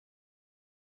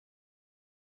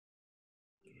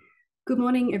Good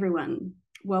morning, everyone.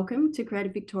 Welcome to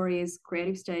Creative Victoria's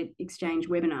Creative State Exchange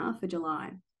webinar for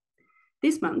July.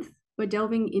 This month, we're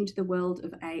delving into the world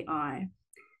of AI,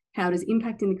 how it is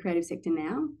impacting the creative sector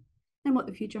now, and what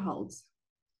the future holds.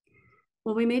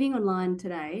 While we're meeting online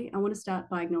today, I want to start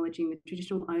by acknowledging the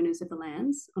traditional owners of the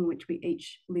lands on which we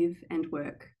each live and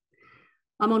work.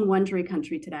 I'm on Wurundjeri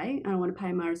country today, and I want to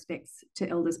pay my respects to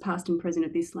elders past and present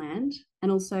of this land, and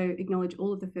also acknowledge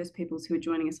all of the First Peoples who are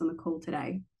joining us on the call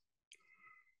today.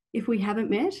 If we haven't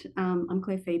met, I'm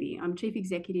Claire Phoebe. I'm Chief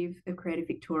Executive of Creative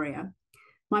Victoria.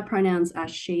 My pronouns are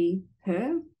she,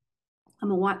 her.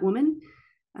 I'm a white woman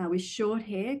with short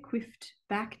hair, quiffed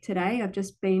back today. I've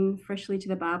just been freshly to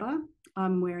the barber.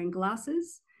 I'm wearing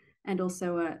glasses and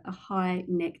also a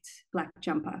high-necked black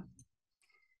jumper.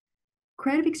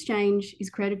 Creative Exchange is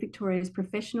Creative Victoria's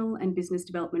professional and business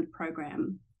development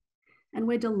program, and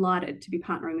we're delighted to be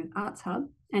partnering with Arts Hub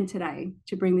and Today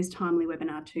to bring this timely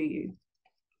webinar to you.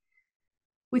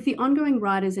 With the ongoing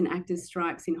writers and actors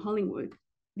strikes in Hollywood,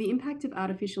 the impact of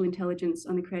artificial intelligence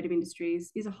on the creative industries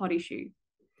is a hot issue,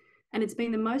 and it's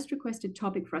been the most requested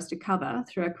topic for us to cover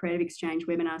through our Creative Exchange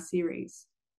webinar series.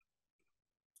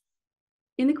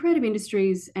 In the creative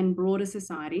industries and broader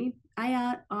society,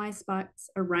 AI sparks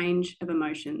a range of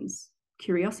emotions: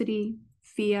 curiosity,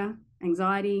 fear,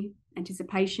 anxiety,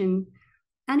 anticipation,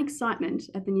 and excitement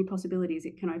at the new possibilities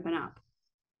it can open up.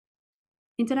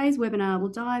 In today's webinar, we'll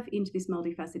dive into this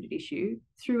multifaceted issue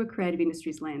through a creative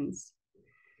industries lens.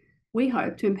 We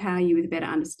hope to empower you with a better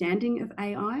understanding of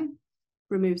AI,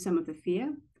 remove some of the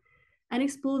fear, and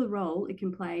explore the role it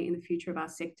can play in the future of our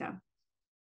sector.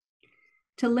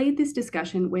 To lead this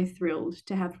discussion, we're thrilled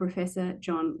to have Professor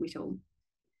Jon Whittle.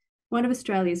 One of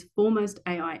Australia's foremost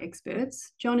AI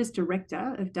experts, Jon is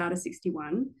Director of Data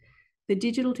 61, the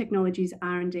digital technologies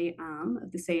R&D arm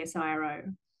of the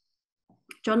CSIRO.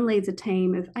 Jon leads a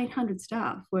team of 800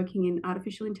 staff working in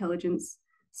artificial intelligence,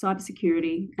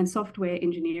 cybersecurity, and software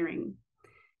engineering.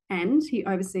 And he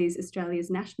oversees Australia's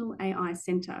National AI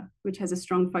Centre, which has a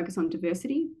strong focus on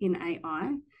diversity in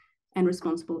AI and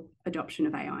responsible adoption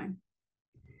of AI.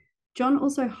 Jon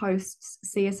also hosts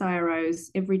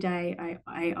CSIRO's Everyday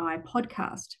AI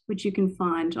podcast, which you can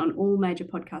find on all major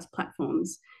podcast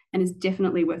platforms and is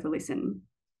definitely worth a listen.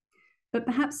 But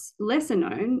perhaps lesser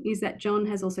known is that Jon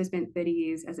has also spent 30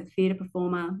 years as a theatre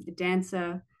performer, a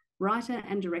dancer, writer,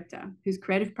 and director whose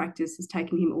creative practice has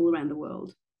taken him all around the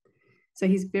world. So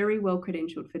he's very well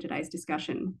credentialed for today's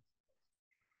discussion.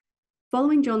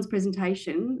 Following Jon's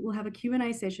presentation, we'll have a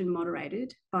Q&A session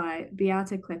moderated by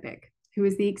Beata Klepek, who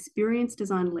is the Experience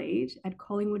Design Lead at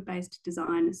Collingwood-based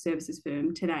design services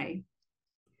firm Today.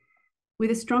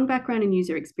 With a strong background in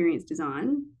user experience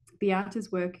design,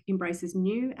 Beata's work embraces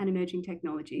new and emerging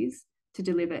technologies to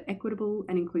deliver equitable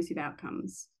and inclusive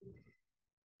outcomes.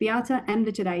 Beata and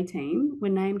the Today team were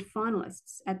named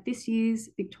finalists at this year's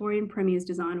Victorian Premier's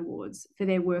Design Awards for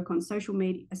their work on a social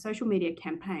media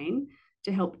campaign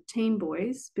to help teen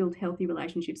boys build healthy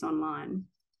relationships online.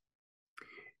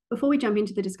 Before we jump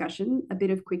into the discussion, a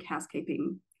bit of quick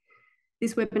housekeeping.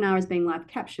 This webinar is being live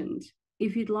captioned.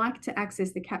 If you'd like to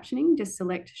access the captioning, just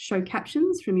select Show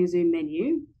Captions from your Zoom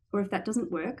menu, or if that doesn't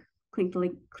work, click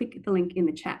the link in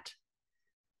the chat.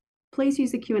 Please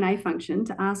use the Q&A function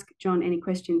to ask Jon any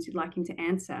questions you'd like him to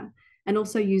answer, and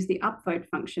also use the upvote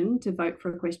function to vote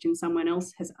for a question someone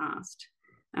else has asked.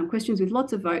 Questions with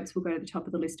lots of votes will go to the top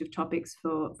of the list of topics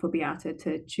for Beata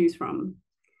to choose from.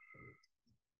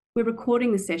 We're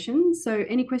recording the session, so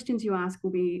any questions you ask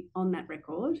will be on that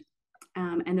record,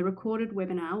 and the recorded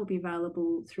webinar will be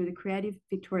available through the Creative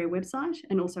Victoria website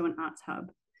and also on Arts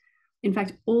Hub. In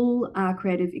fact, all our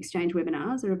Creative Exchange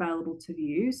webinars are available to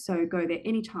view, so go there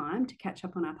anytime to catch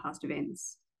up on our past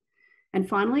events. And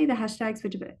finally, the hashtags for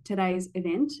today's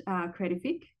event are Creative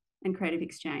Vic and Creative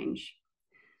Exchange.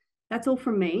 That's all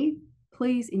from me.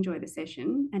 Please enjoy the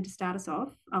session. And to start us off,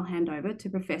 I'll hand over to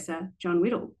Professor Jon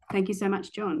Whittle. Thank you so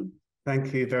much, Jon.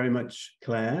 Thank you very much,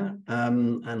 Claire.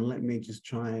 And let me just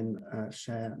try and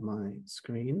share my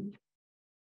screen.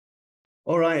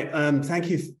 All right,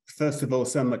 thank you first of all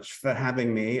so much for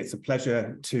having me. It's a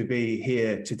pleasure to be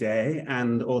here today.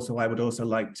 And also, I would also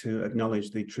like to acknowledge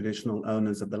the traditional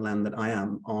owners of the land that I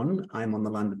am on. I'm on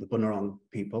the land of the Bunurong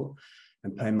people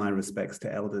and pay my respects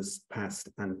to elders past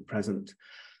and present.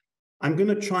 I'm going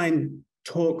to try and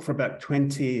talk for about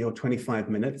 20 or 25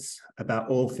 minutes about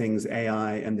all things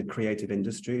AI and the creative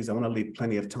industries. I want to leave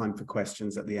plenty of time for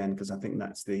questions at the end because I think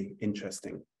that's the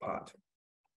interesting part.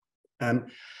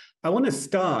 I want to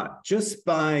start just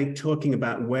by talking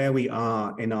about where we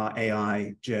are in our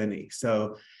AI journey.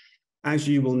 So as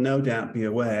you will no doubt be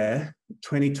aware,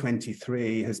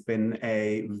 2023 has been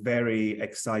a very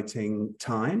exciting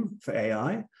time for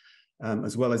AI,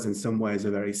 as well as in some ways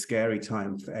a very scary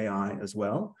time for AI as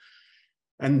well.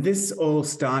 And this all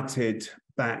started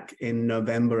back in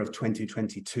November of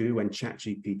 2022 when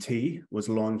ChatGPT was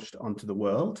launched onto the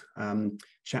world.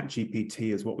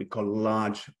 ChatGPT is what we call a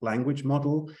large language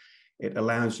model. It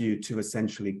allows you to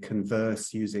essentially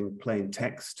converse using plain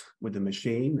text with a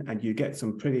machine, and you get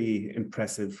some pretty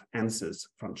impressive answers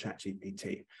from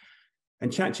ChatGPT.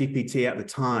 And ChatGPT at the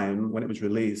time, when it was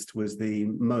released, was the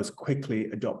most quickly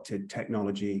adopted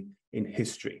technology in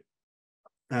history.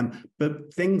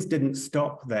 But things didn't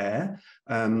stop there.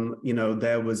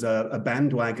 There was a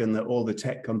bandwagon that all the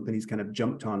tech companies kind of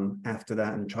jumped on after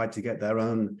that and tried to get their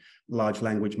own large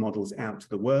language models out to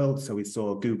the world. So we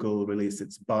saw Google release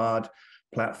its Bard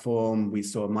platform. We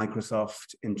saw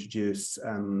Microsoft introduce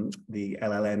the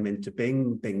LLM into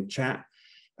Bing Chat.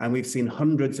 And we've seen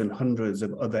hundreds and hundreds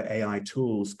of other AI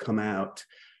tools come out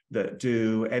that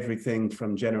do everything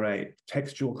from generate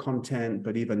textual content,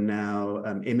 but even now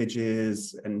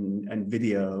images and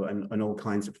video and all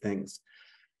kinds of things.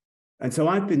 And so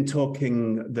I've been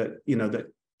talking that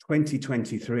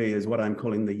 2023 is what I'm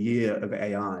calling the year of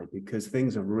AI, because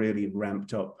things have really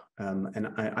ramped up. And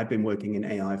I've been working in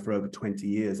AI for over 20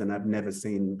 years, and I've never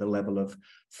seen the level of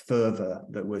fervor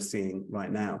that we're seeing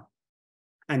right now.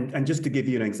 And just to give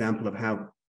you an example of how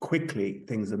quickly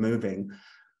things are moving,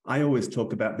 I always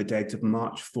talk about the date of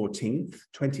March 14th,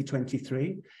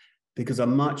 2023, because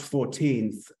on March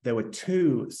 14th, there were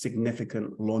two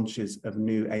significant launches of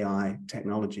new AI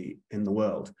technology in the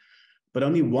world, but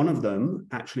only one of them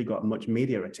actually got much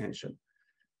media attention.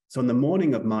 So on the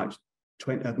morning of March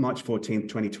 14th,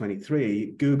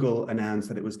 2023, Google announced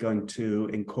that it was going to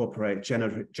incorporate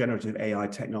generative AI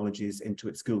technologies into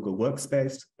its Google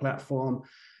Workspace platform.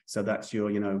 So that's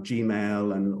your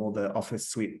Gmail and all the Office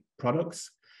suite products.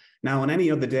 Now, on any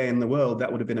other day in the world,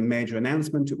 that would have been a major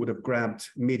announcement. It would have grabbed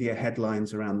media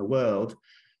headlines around the world,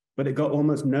 but it got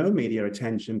almost no media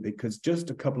attention because just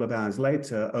a couple of hours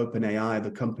later, OpenAI, the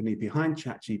company behind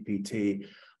ChatGPT,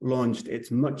 launched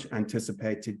its much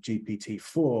anticipated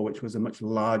GPT-4, which was a much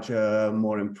larger,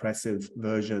 more impressive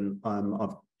version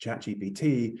of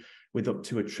ChatGPT with up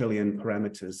to 1 trillion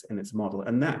parameters in its model.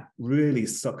 And that really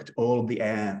sucked all the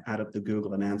air out of the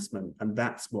Google announcement. And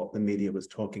that's what the media was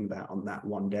talking about on that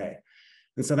one day.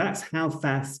 And so that's how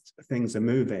fast things are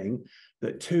moving,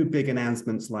 that two big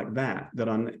announcements like that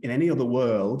in any other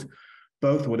world,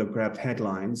 both would have grabbed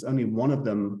headlines. Only one of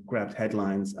them grabbed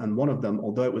headlines, and one of them,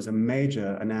 although it was a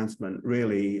major announcement,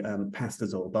 really passed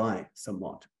us all by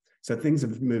somewhat. So things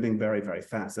are moving very, very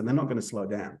fast, and they're not going to slow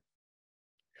down.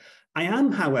 I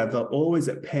am, however, always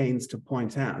at pains to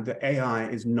point out that AI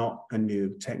is not a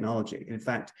new technology. In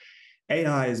fact,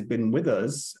 AI has been with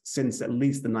us since at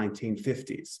least the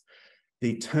 1950s.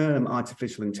 The term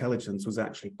artificial intelligence was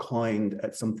actually coined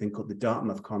at something called the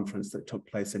Dartmouth Conference that took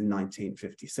place in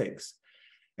 1956.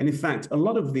 And in fact, a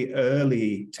lot of the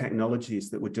early technologies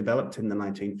that were developed in the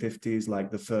 1950s,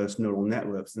 like the first neural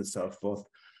networks and so forth,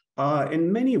 are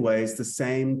in many ways the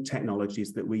same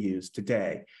technologies that we use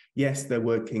today. Yes, they're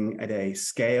working at a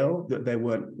scale that they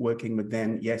weren't working with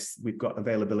then. Yes, we've got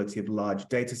availability of large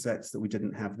data sets that we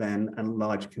didn't have then and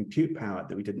large compute power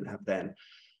that we didn't have then.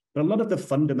 But a lot of the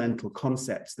fundamental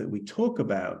concepts that we talk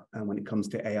about when it comes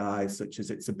to AI, such as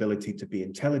its ability to be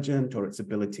intelligent or its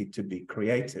ability to be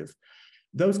creative,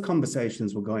 those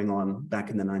conversations were going on back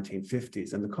in the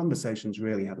 1950s, and the conversations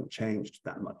really haven't changed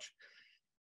that much.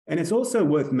 And it's also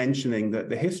worth mentioning that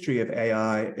the history of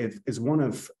AI is one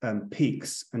of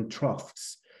peaks and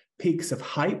troughs. Peaks of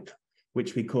hype,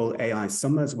 which we call AI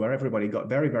summers, where everybody got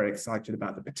very, very excited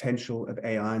about the potential of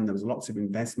AI, and there was lots of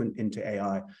investment into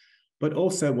AI. But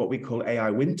also what we call AI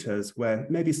winters, where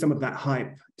maybe some of that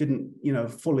hype didn't,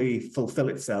 fully fulfill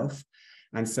itself,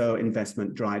 and so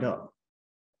investment dried up.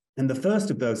 And the first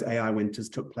of those AI winters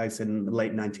took place in the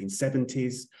late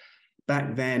 1970s.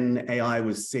 Back then, AI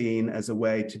was seen as a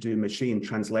way to do machine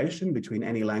translation between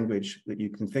any language that you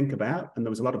can think about, and there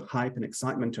was a lot of hype and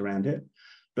excitement around it.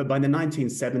 But by the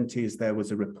 1970s, there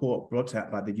was a report brought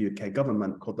out by the UK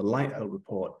government called the Lighthole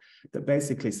Report that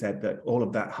basically said that all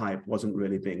of that hype wasn't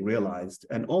really being realized.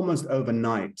 And almost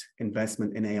overnight,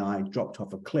 investment in AI dropped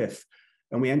off a cliff,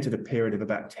 and we entered a period of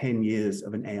about 10 years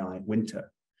of an AI winter.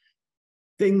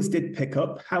 Things did pick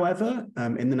up, however.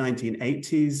 In the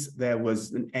 1980s, there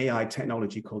was an AI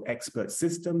technology called expert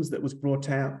systems that was brought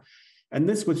out. And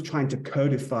this was trying to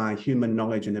codify human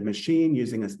knowledge in a machine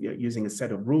using a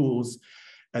set of rules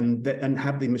and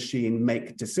have the machine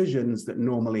make decisions that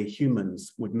normally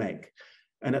humans would make.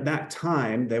 And at that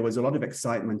time, there was a lot of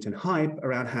excitement and hype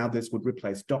around how this would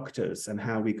replace doctors and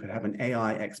how we could have an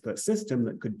AI expert system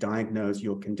that could diagnose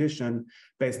your condition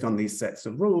based on these sets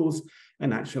of rules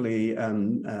and actually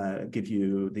give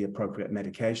you the appropriate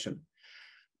medication.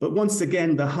 But once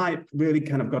again, the hype really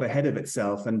kind of got ahead of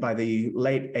itself. And by the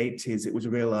late 80s, it was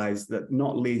realized that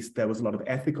not least there was a lot of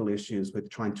ethical issues with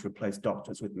trying to replace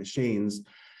doctors with machines.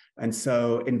 And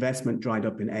so investment dried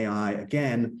up in AI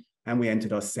again, and we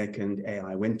entered our second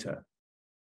AI winter.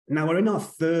 Now we're in our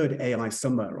third AI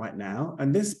summer right now,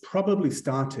 and this probably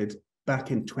started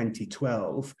back in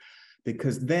 2012,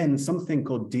 because then something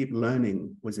called deep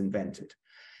learning was invented.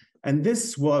 And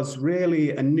this was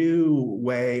really a new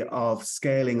way of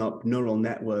scaling up neural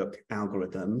network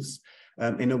algorithms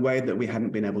in a way that we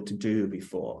hadn't been able to do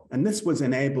before. And this was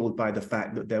enabled by the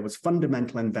fact that there was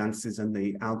fundamental advances in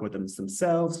the algorithms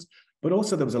themselves, but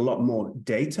also there was a lot more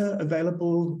data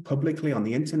available publicly on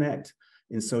the internet,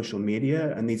 in social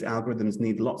media, and these algorithms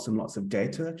need lots and lots of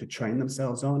data to train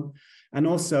themselves on. And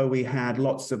also we had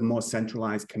lots of more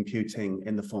centralized computing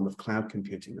in the form of cloud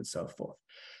computing and so forth.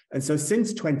 And so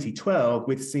since 2012,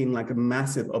 we've seen like a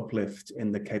massive uplift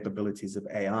in the capabilities of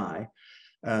AI,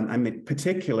 and in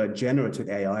particular generative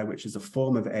AI, which is a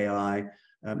form of AI,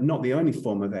 not the only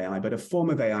form of AI, but a form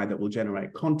of AI that will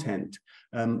generate content.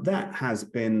 That has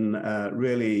been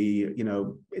really,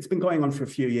 it's been going on for a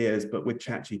few years, but with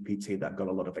ChatGPT, that got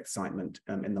a lot of excitement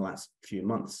in the last few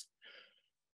months.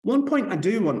 One point I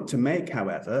do want to make,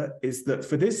 however, is that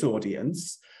for this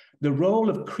audience, the role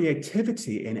of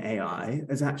creativity in AI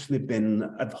has actually been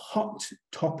a hot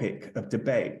topic of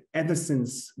debate ever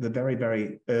since the very,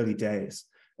 very early days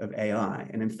of AI.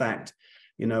 And in fact,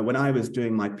 when I was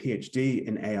doing my PhD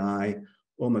in AI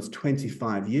almost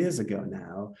 25 years ago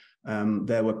now,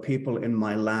 there were people in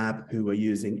my lab who were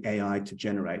using AI to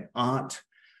generate art.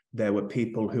 There were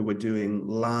people who were doing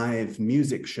live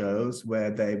music shows where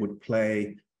they would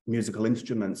play musical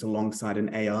instruments alongside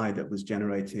an AI that was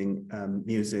generating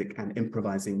music and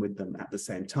improvising with them at the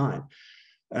same time.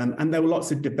 And there were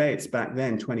lots of debates back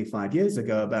then, 25 years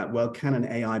ago, about, well, can an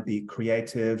AI be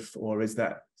creative, or is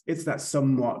that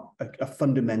somewhat a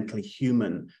fundamentally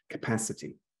human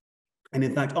capacity? And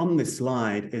in fact, on this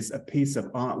slide is a piece of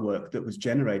artwork that was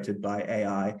generated by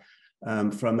AI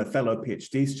from a fellow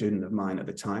PhD student of mine at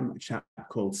the time, a chap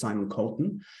called Simon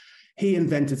Colton. He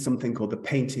invented something called the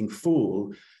painting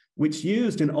fool, which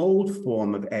used an old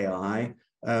form of AI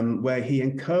where he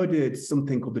encoded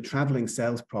something called the traveling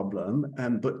sales problem,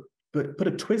 but put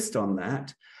a twist on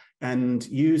that and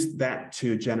used that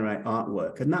to generate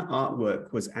artwork. And that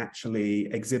artwork was actually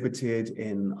exhibited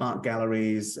in art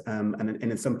galleries. And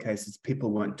in some cases,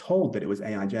 people weren't told that it was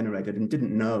AI generated and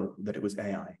didn't know that it was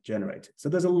AI generated. So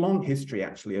there's a long history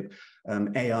actually of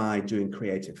AI doing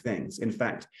creative things. In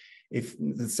fact, if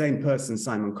the same person,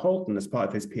 Simon Colton, as part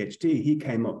of his PhD, he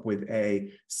came up with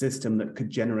a system that could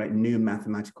generate new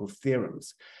mathematical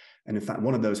theorems. And in fact,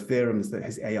 one of those theorems that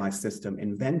his AI system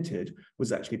invented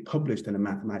was actually published in a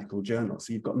mathematical journal.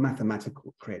 So you've got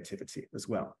mathematical creativity as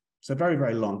well. So very,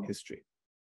 very long history.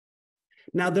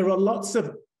 Now, there are lots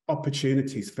of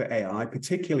opportunities for AI,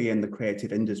 particularly in the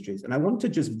creative industries. And I want to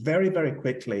just very, very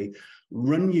quickly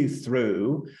run you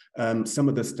through some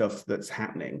of the stuff that's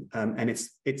happening. And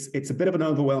it's a bit of an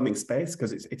overwhelming space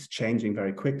because it's changing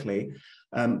very quickly.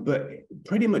 But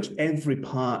pretty much every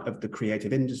part of the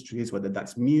creative industries, whether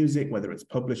that's music, whether it's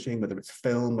publishing, whether it's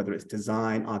film, whether it's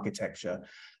design, architecture,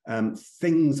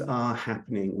 things are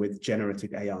happening with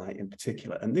generative AI in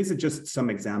particular. And these are just some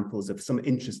examples of some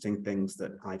interesting things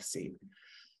that I've seen.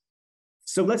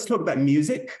 So let's talk about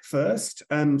music first.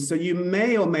 So you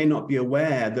may or may not be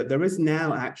aware that there is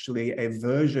now actually a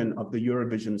version of the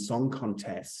Eurovision Song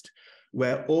Contest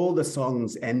where all the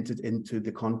songs entered into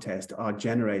the contest are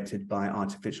generated by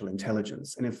artificial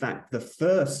intelligence. And in fact, the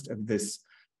first of this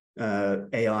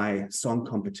AI song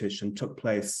competition took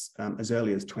place as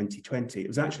early as 2020. It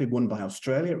was actually won by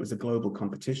Australia. It was a global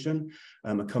competition.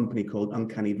 A company called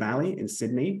Uncanny Valley in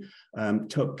Sydney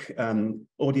took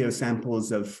audio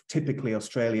samples of typically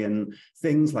Australian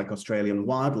things like Australian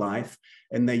wildlife,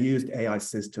 and they used AI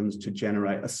systems to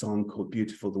generate a song called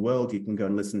Beautiful the World. You can go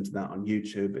and listen to that on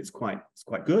YouTube. It's quite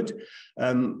good.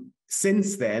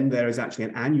 Since then, there is actually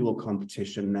an annual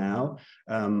competition now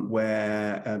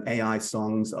where AI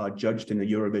songs are judged in a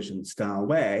Eurovision style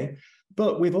way.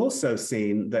 But we've also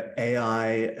seen that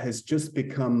AI has just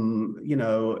become,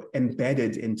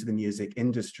 embedded into the music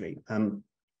industry.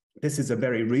 This is a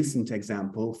very recent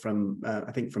example from,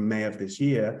 I think from May of this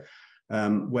year,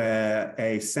 where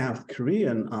a South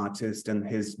Korean artist and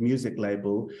his music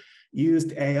label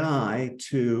used AI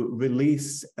to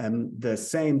release the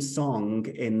same song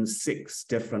in 6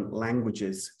 different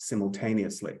languages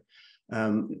simultaneously.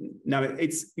 Now,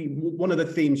 it's one of the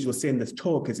themes you'll see in this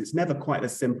talk is it's never quite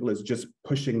as simple as just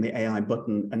pushing the AI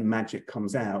button and magic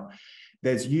comes out.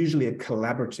 There's usually a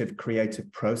collaborative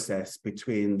creative process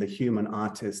between the human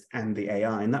artist and the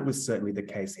AI, and that was certainly the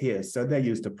case here. So they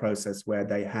used a process where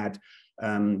they had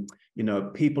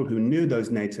people who knew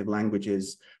those native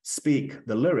languages speak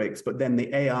the lyrics, but then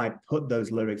the AI put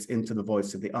those lyrics into the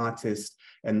voice of the artist,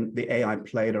 and the AI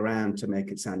played around to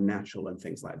make it sound natural and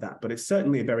things like that. But it's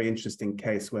certainly a very interesting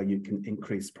case where you can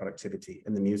increase productivity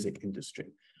in the music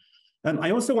industry.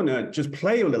 I also want to just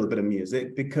play a little bit of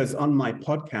music because on my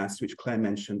podcast, which Claire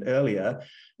mentioned earlier,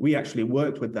 we actually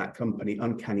worked with that company,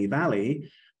 Uncanny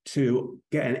Valley, to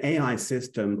get an AI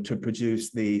system to produce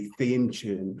the theme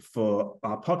tune for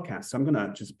our podcast. So I'm going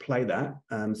to just play that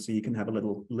so you can have a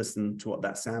little listen to what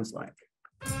that sounds like.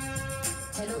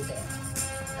 Hello there.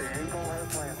 The Eagle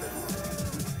has landed.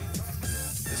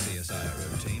 The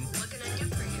CSIRO team. What can I do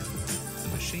for you? The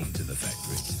machines in the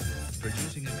factory.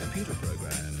 Producing a computer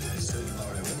program.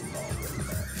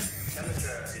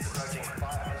 Temperature is approaching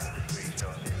 500 degrees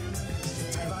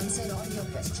Celsius. I've answered all your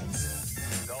questions.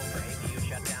 Go for APU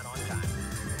shutdown on time.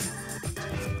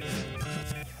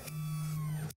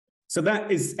 So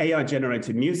that is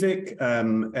AI-generated music.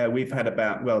 We've had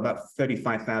about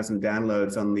 35,000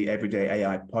 downloads on the Everyday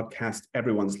AI podcast.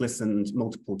 Everyone's listened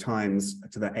multiple times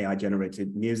to that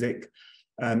AI-generated music.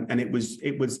 And it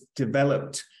was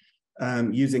developed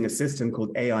using a system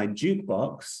called AI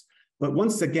Jukebox. But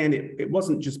once again, it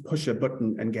wasn't just push a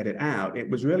button and get it out. It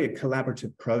was really a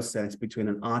collaborative process between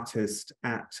an artist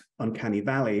at Uncanny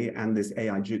Valley and this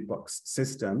AI Jukebox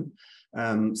system.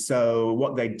 So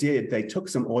what they did, they took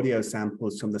some audio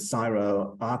samples from the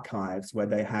CSIRO archives where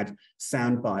they had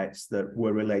sound bites that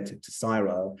were related to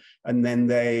CSIRO. And then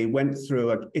they went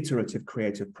through an iterative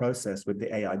creative process with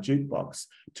the AI Jukebox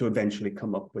to eventually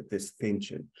come up with this theme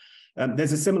tune.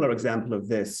 There's a similar example of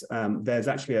this. There's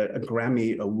actually a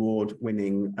Grammy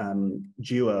award-winning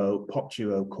pop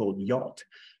duo called Yacht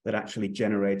that actually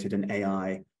generated an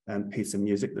AI piece of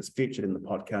music that's featured in the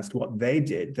podcast. What they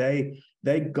did,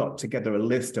 they got together a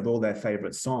list of all their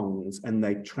favorite songs, and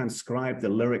they transcribed the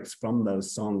lyrics from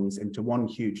those songs into one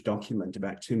huge document,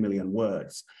 about 2 million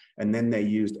words. And then they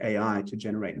used AI to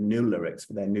generate new lyrics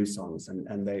for their new songs.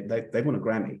 And they won a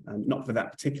Grammy, not for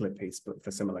that particular piece, but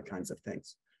for similar kinds of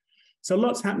things. So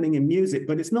lots happening in music,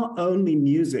 but it's not only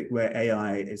music where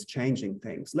AI is changing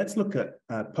things. Let's look at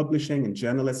publishing and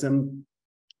journalism.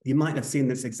 You might have seen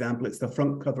this example. It's the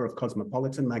front cover of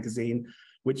Cosmopolitan magazine,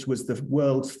 which was the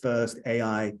world's first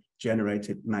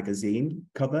AI-generated magazine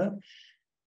cover.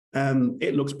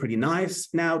 It looks pretty nice.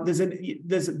 Now, one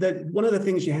of the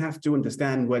things you have to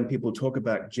understand when people talk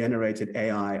about generated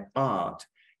AI art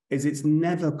is it's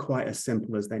never quite as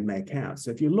simple as they make out. So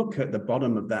if you look at the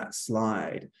bottom of that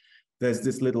slide, there's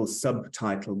this little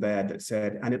subtitle there that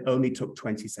said, and it only took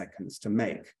 20 seconds to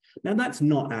make. Now, that's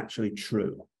not actually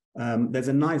true. There's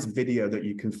a nice video that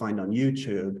you can find on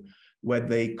YouTube where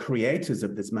the creators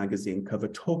of this magazine cover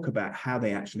talk about how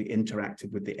they actually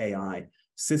interacted with the AI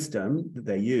system that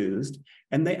they used,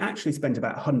 and they actually spent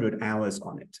about 100 hours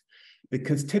on it.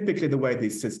 Because typically the way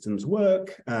these systems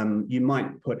work, you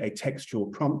might put a textual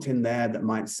prompt in there that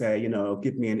might say,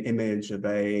 give me an image of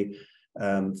a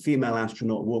female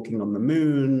astronaut walking on the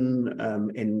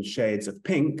moon in shades of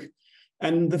pink.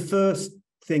 And the first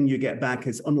thing you get back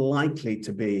is unlikely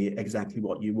to be exactly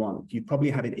what you want. You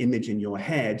probably have an image in your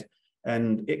head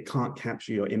and it can't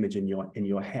capture your image in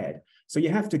your head. So you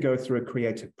have to go through a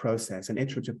creative process, an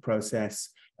iterative process.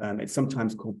 It's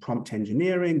sometimes called prompt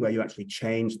engineering, where you actually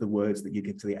change the words that you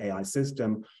give to the AI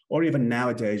system. Or even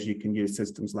nowadays, you can use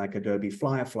systems like Adobe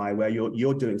Firefly, where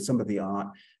you're doing some of the art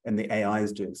and the AI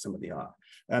is doing some of the art.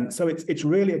 So it's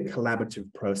really a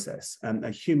collaborative process.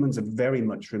 Humans have very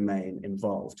much remain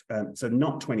involved. So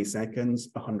not 20 seconds,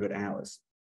 100 hours.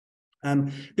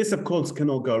 This, of course, can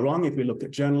all go wrong. If we look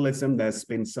at journalism, there's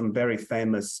been some very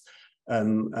famous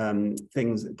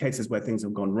cases where things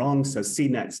have gone wrong. So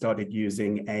CNET started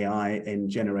using AI in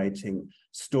generating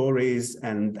stories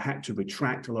and had to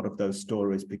retract a lot of those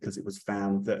stories because it was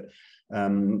found that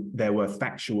there were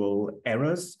factual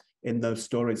errors in those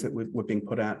stories that were being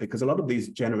put out, because a lot of these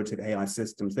generative AI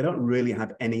systems, they don't really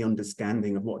have any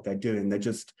understanding of what they're doing. They're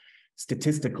just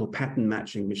statistical pattern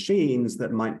matching machines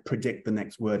that might predict the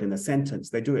next word in a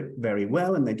sentence. They do it very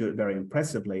well and they do it very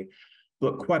impressively,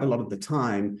 but quite a lot of the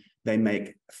time they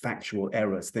make factual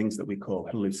errors, things that we call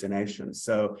hallucinations.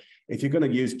 So if you're going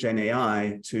to use Gen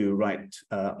AI to write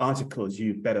articles,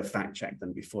 you better fact check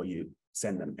them before you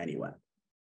send them anywhere.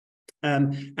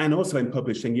 And also in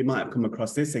publishing, you might have come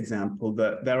across this example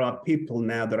that there are people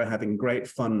now that are having great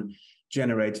fun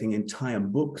generating entire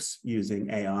books using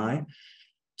AI,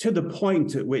 to the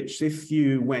point at which if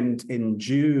you went in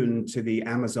June to the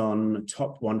Amazon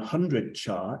top 100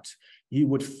 chart, you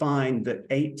would find that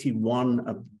 81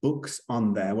 of books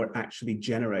on there were actually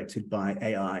generated by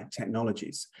AI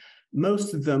technologies.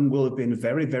 Most of them will have been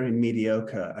very, very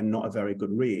mediocre and not a very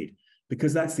good read,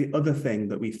 because that's the other thing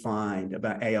that we find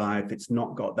about AI, if it's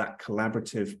not got that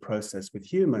collaborative process with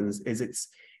humans, is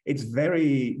it's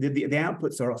very, the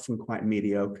outputs are often quite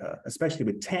mediocre, especially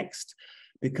with text,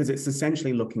 because it's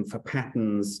essentially looking for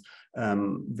patterns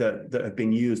that have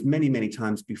been used many, many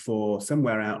times before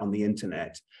somewhere out on the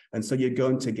internet. And so you're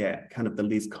going to get kind of the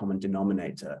least common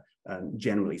denominator,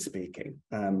 generally speaking.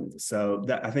 So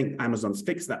that, I think Amazon's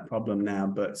fixed that problem now,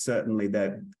 but certainly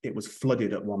it was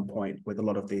flooded at one point with a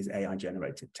lot of these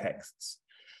AI-generated texts.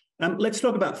 Let's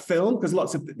talk about film, because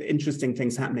lots of interesting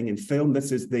things happening in film.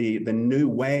 This is the new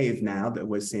wave now that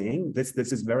we're seeing. This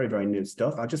is very, very new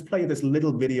stuff. I'll just play you this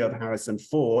little video of Harrison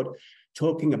Ford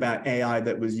talking about AI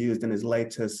that was used in his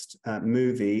latest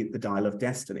movie, The Dial of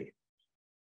Destiny.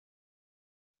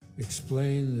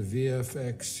 Explain the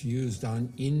VFX used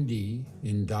on Indy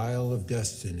in Dial of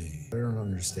Destiny. I don't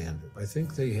understand it. I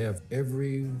think they have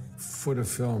every foot of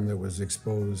film that was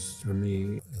exposed to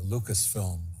me.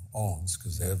 Lucasfilm owns,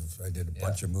 because I did a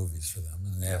bunch of movies for them,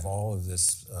 and they have all of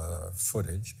this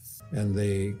footage, and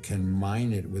they can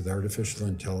mine it with artificial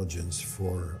intelligence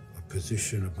for a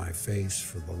position of my face,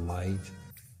 for the light.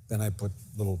 Then I put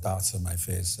little dots on my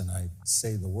face and I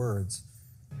say the words,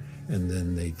 and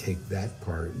then they take that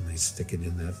part and they stick it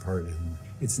in that part. And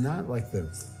it's not like the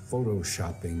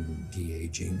photoshopping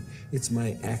de-aging, it's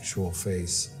my actual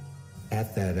face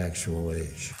at that actual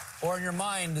age. Or in your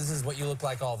mind, this is what you look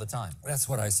like all the time. That's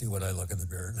what I see when I look in the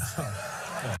mirror.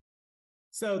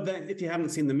 So then, if you haven't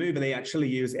seen the movie, they actually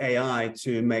use AI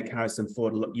to make Harrison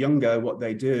Ford look younger. What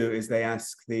they do is they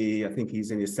ask I think he's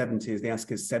in his 70s, they ask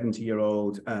his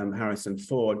 70-year-old Harrison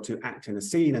Ford to act in a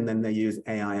scene, and then they use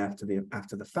AI after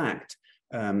the fact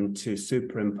to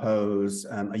superimpose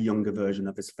a younger version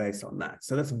of his face on that.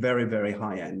 So that's very, very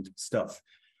high-end stuff.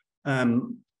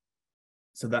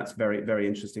 So that's very, very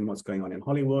interesting what's going on in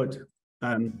Hollywood.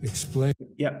 Explain.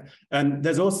 Yeah, and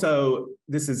there's also,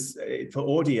 this is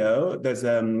for audio, there's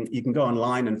you can go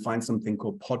online and find something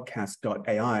called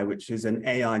podcast.ai, which is an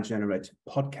AI-generated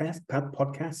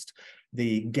podcast.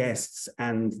 The guests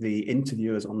and the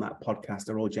interviewers on that podcast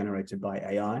are all generated by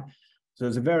AI. So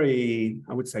there's a very,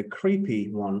 I would say,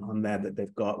 creepy one on there that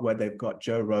they've got, where they've got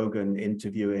Joe Rogan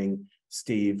interviewing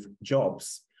Steve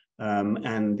Jobs.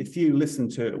 And if you listen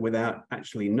to it without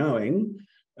actually knowing,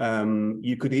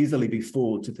 you could easily be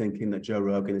fooled to thinking that Joe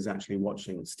Rogan is actually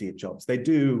watching Steve Jobs. They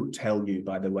do tell you,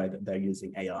 by the way, that they're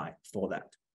using AI for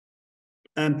that.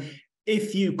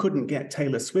 If you couldn't get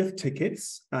Taylor Swift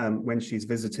tickets when she's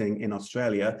visiting in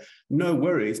Australia, no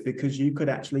worries, because you could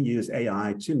actually use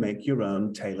AI to make your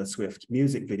own Taylor Swift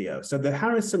music video. So the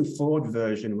Harrison Ford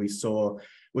version we saw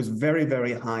was very,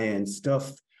 very high-end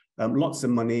stuff. Lots of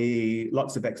money,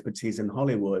 lots of expertise in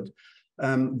Hollywood.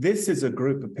 This is a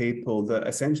group of people that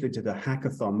essentially did a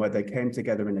hackathon where they came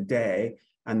together in a day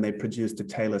and they produced a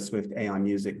Taylor Swift AI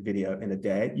music video in a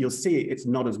day. You'll see it's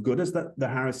not as good as the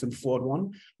Harrison Ford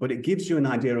one, but it gives you an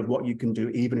idea of what you can do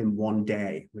even in one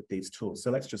day with these tools. So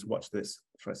let's just watch this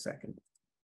for a second.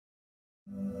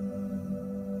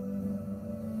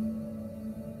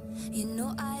 You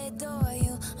know I adore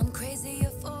you, I'm crazier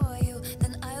for you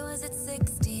than I was at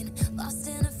 16, lost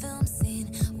in a film scene,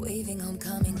 waving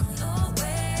homecoming queen. No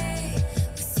way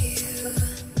with you,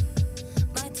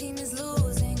 my team is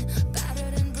losing,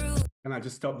 battered and bruised. And I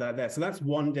just stopped that there. So that's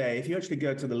one day. If you actually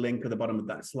go to the link at the bottom of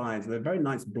that slide, there's a very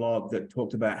nice blog that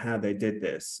talked about how they did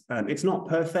this. It's not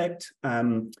perfect,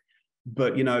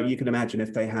 but you know, you can imagine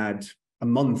if they had a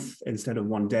month instead of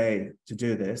one day to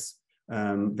do this,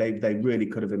 they really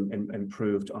could have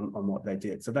improved on what they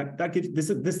did. So that gives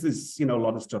this is you know, a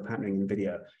lot of stuff happening in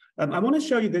video. I want to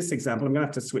show you this example. I'm going to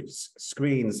have to switch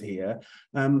screens here.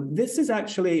 This is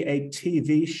actually a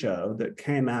TV show that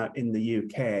came out in the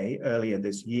UK earlier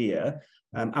this year.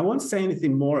 I won't say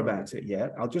anything more about it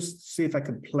yet. I'll just see if I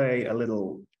can play a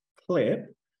little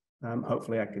clip.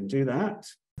 Hopefully I can do that.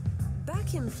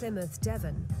 Back in Plymouth,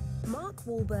 Devon, Mark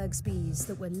Wahlberg's bees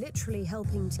that were literally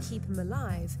helping to keep him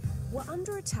alive were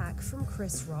under attack from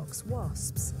Chris Rock's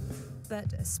wasps.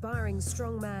 But aspiring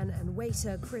strongman and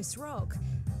waiter Chris Rock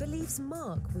believes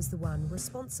Mark was the one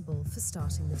responsible for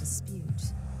starting the dispute.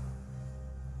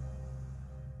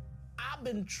 I've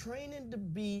been training to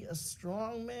be a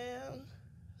strongman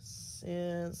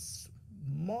since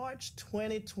March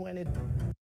 2020.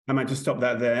 I might just stop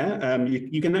that there.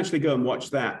 You can actually go and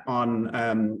watch that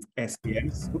on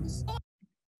SBS. Oops.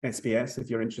 SBS if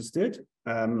you're interested.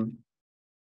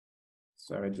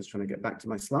 Sorry, just trying to get back to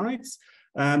my slides.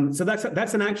 So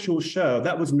that's an actual show.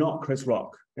 That was not Chris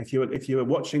Rock. If you were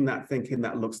watching that thinking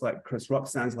that looks like Chris Rock,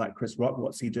 sounds like Chris Rock,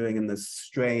 what's he doing in this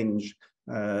strange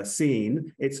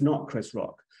scene? It's not Chris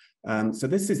Rock. So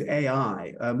this is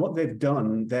AI. What they've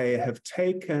done, they have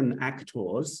taken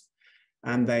actors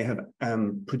and they have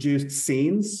produced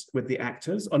scenes with the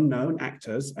actors, unknown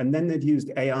actors, and then they've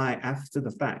used AI after the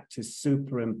fact to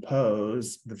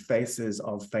superimpose the faces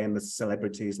of famous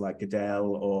celebrities like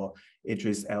Adele or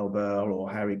Idris Elba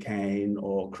or Harry Kane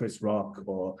or Chris Rock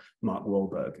or Mark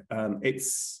Wahlberg.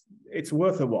 It's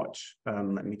worth a watch,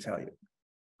 let me tell you.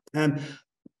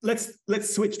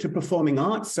 Let's switch to performing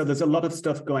arts. So there's a lot of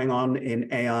stuff going on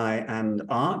in AI and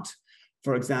art.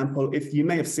 For example, if you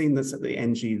may have seen this at the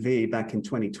NGV back in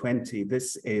 2020,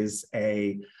 this is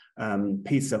a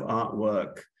piece of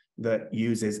artwork that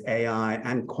uses AI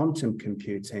and quantum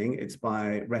computing. It's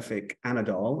by Refik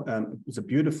Anadol. It was a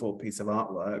beautiful piece of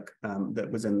artwork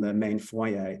that was in the main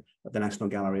foyer of the National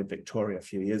Gallery of Victoria a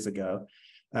few years ago.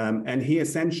 And he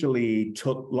essentially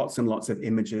took lots and lots of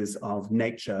images of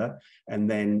nature and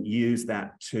then used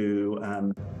that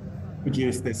to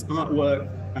produce this artwork.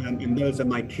 And those are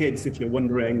my kids, if you're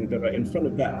wondering, that are in front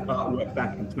of that artwork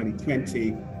back in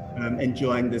 2020,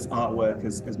 enjoying this artwork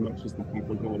as much as the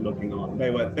people who were looking on. They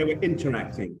were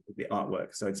interacting with the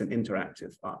artwork, so it's an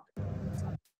interactive art.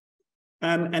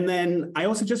 And then I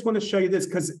also just want to show you this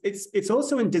because it's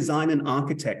also in design and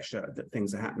architecture that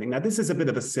things are happening. Now, this is a bit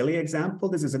of a silly example.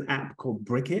 This is an app called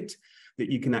Brickit that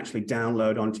you can actually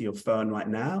download onto your phone right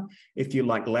now. If you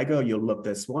like Lego, you'll love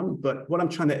this one. But what I'm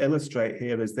trying to illustrate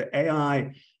here is that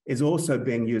AI is also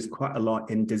being used quite a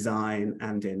lot in design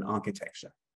and in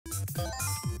architecture.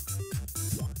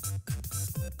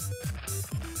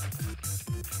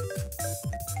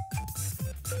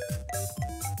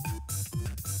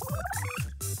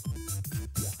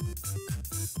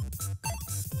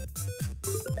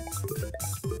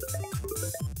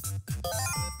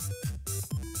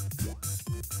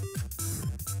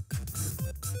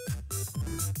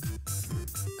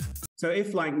 So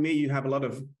if, like me, you have a lot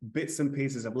of bits and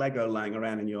pieces of Lego lying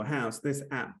around in your house, this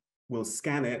app will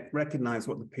scan it, recognize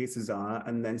what the pieces are,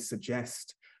 and then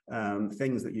suggest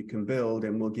things that you can build,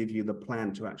 and will give you the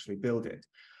plan to actually build it.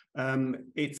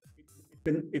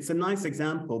 It's a nice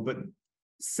example, but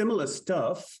similar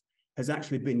stuff has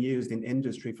actually been used in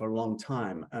industry for a long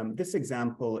time. This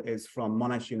example is from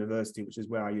Monash University, which is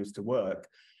where I used to work.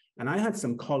 And I had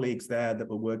some colleagues there that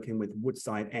were working with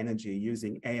Woodside Energy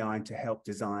using AI to help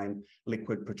design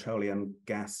liquid petroleum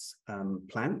gas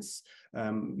plants.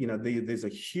 You know, these are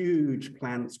huge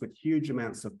plants with huge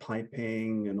amounts of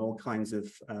piping and all kinds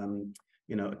of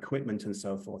you know, equipment and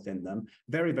so forth in them.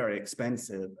 Very, very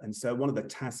expensive. And so one of the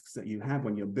tasks that you have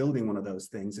when you're building one of those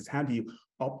things is how do you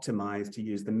optimize to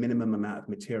use the minimum amount of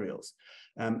materials?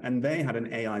 And they had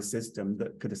an AI system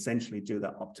that could essentially do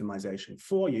that optimization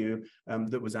for you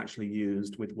that was actually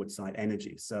used with Woodside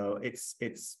Energy. So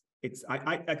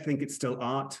I think it's still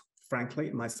art, frankly,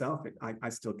 myself. I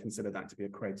still consider that to be a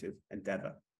creative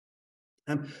endeavor.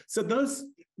 So those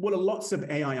were lots of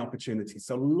AI opportunities.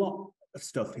 So a lot of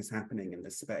stuff is happening in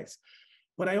this space.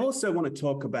 But I also want to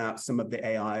talk about some of the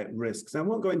AI risks. I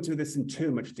won't go into this in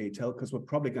too much detail because we're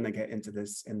probably going to get into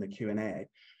this in the Q&A.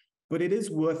 But it is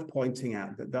worth pointing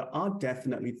out that there are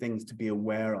definitely things to be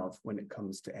aware of when it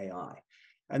comes to AI.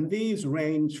 And these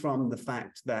range from the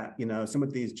fact that, you know, some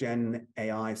of these Gen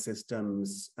AI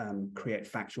systems create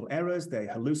factual errors, they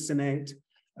hallucinate,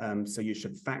 so you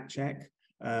should fact check.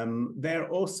 They're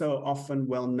also often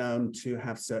well known to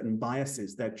have certain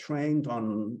biases. They're trained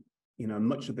on, you know,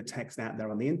 much of the text out there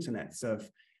on the internet. So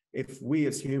if we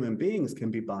as human beings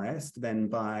can be biased, then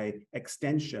by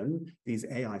extension, these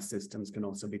AI systems can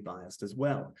also be biased as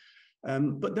well.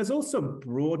 But there's also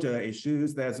broader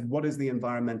issues. There's what is the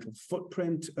environmental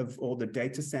footprint of all the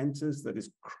data centers that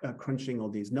is crunching all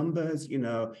these numbers, you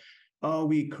know. Are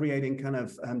we creating kind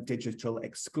of digital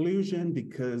exclusion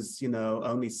because, you know,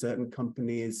 only certain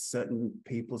companies, certain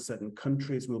people, certain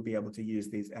countries will be able to use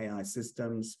these AI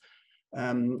systems?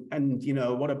 And, you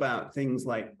know, what about things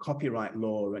like copyright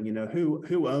law and, you know,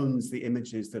 who owns the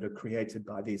images that are created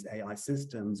by these AI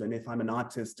systems? And if I'm an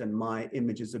artist and my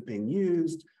images are being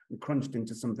used and crunched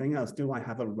into something else, do I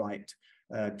have a right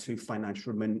to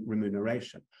financial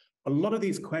remuneration? A lot of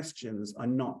these questions are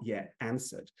not yet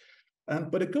answered.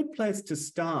 But a good place to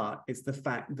start is the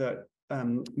fact that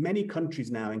many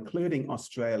countries now, including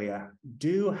Australia,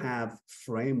 do have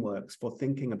frameworks for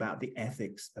thinking about the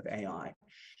ethics of AI.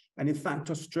 And in fact,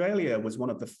 Australia was one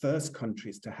of the first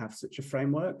countries to have such a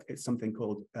framework. It's something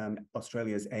called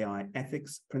Australia's AI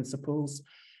ethics principles.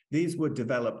 These were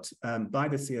developed by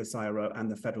the CSIRO and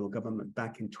the federal government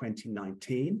back in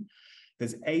 2019.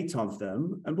 There's 8 of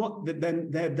them, and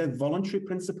they're voluntary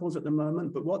principles at the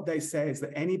moment, but what they say is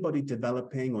that anybody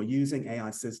developing or using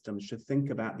AI systems should think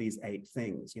about these 8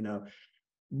 things. You know,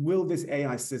 will this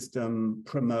AI system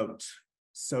promote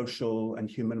social and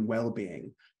human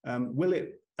well-being? Will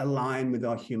it align with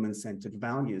our human-centered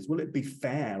values? Will it be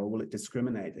fair, or will it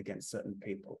discriminate against certain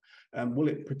people? Will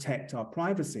it protect our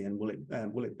privacy, and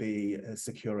will it be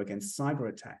secure against cyber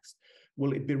attacks?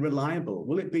 Will it be reliable?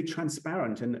 Will it be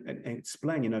transparent and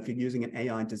explain, you know, if you're using an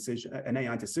AI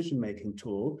decision-making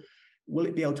tool, will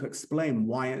it be able to explain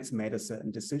why it's made a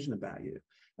certain decision about you?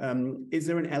 Is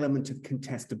there an element of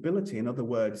contestability? In other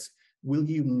words, will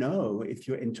you know if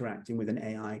you're interacting with an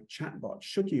AI chatbot?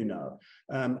 Should you know?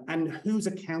 And who's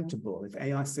accountable? If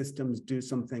AI systems do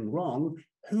something wrong,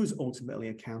 who's ultimately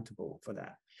accountable for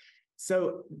that?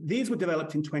 So these were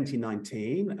developed in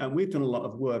 2019. We've done a lot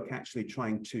of work actually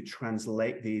trying to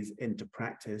translate these into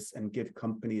practice and give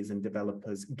companies and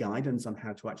developers guidance on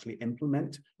how to actually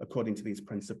implement according to these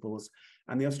principles.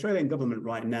 And the Australian government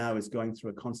right now is going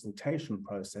through a consultation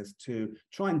process to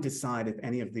try and decide if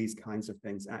any of these kinds of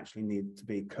things actually need to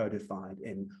be codified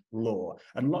in law.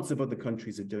 And lots of other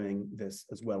countries are doing this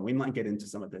as well. We might get into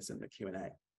some of this in the Q&A.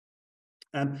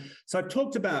 So I've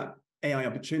talked about AI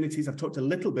opportunities. I've talked a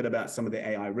little bit about some of the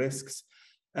AI risks.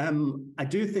 I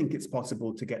do think it's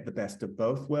possible to get the best of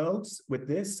both worlds with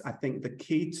this. I think the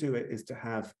key to it is to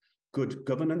have good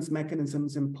governance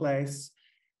mechanisms in place,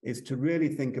 is to really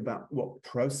think about what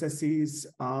processes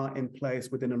are in place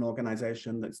within an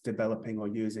organization that's developing or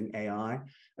using AI,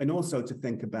 and also to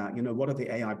think about, you know, what are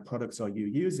the AI products are you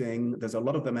using? There's a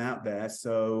lot of them out there,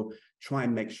 so try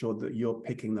and make sure that you're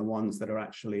picking the ones that are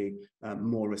actually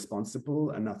more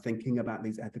responsible and are thinking about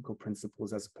these ethical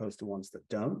principles as opposed to ones that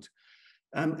don't.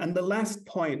 And the last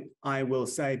point I will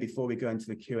say before we go into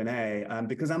the Q&A,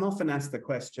 because I'm often asked the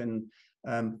question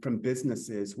from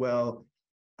businesses, well,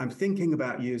 I'm thinking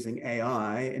about using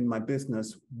AI in my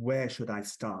business, where should I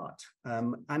start?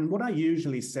 And what I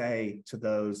usually say to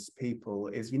those people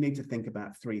is you need to think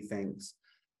about 3 things.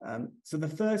 So the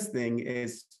first thing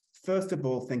is, first of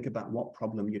all, think about what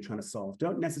problem you're trying to solve.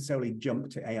 Don't necessarily jump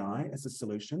to AI as a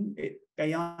solution.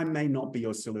 AI may not be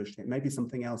your solution. It may be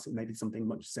something else. It may be something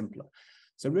much simpler.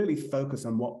 So really focus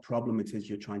on what problem it is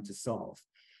you're trying to solve.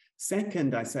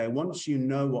 Second, I say, once you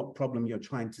know what problem you're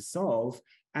trying to solve,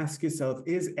 ask yourself,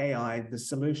 is AI the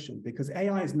solution? Because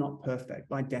AI is not perfect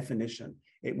by definition.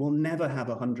 It will never have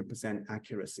 100%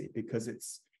 accuracy because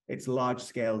it's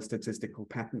large-scale statistical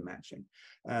pattern matching.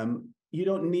 You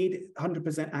don't need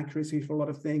 100% accuracy for a lot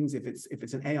of things. If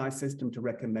it's an AI system to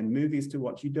recommend movies to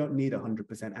watch, you don't need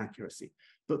 100% accuracy.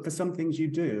 But for some things you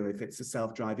do. If it's a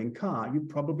self-driving car, you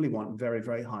probably want very,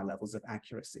 very high levels of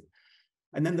accuracy.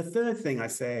 And then the third thing I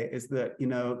say is that, you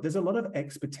know, there's a lot of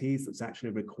expertise that's actually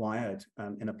required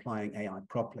in applying AI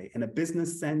properly. In a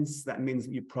business sense, that means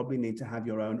that you probably need to have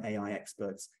your own AI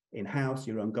experts in-house,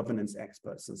 your own governance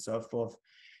experts and so forth.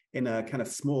 In a kind of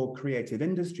small creative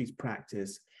industries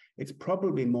practice, it's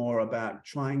probably more about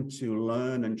trying to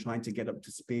learn and trying to get up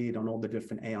to speed on all the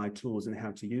different AI tools and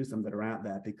how to use them that are out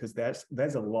there, because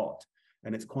there's a lot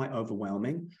and it's quite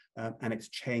overwhelming and it's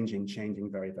changing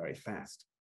very, very fast.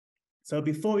 So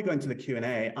before we go into the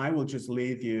Q&A, I will just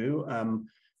leave you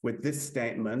with this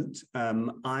statement. I'm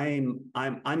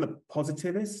a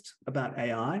positivist about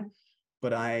AI,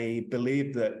 but I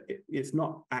believe that it's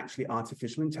not actually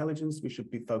artificial intelligence we should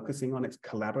be focusing on. It's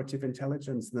collaborative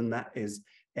intelligence. Then that is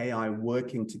AI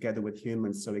working together with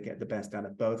humans so we get the best out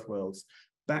of both worlds.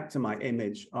 Back to my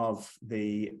image of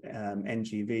the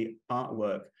NGV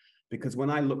artwork, because when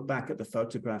I look back at the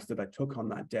photographs that I took on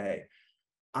that day,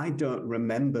 I don't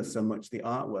remember so much the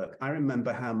artwork. I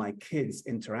remember how my kids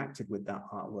interacted with that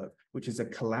artwork, which is a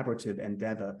collaborative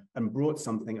endeavor and brought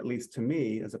something, at least to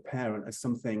me as a parent, as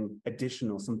something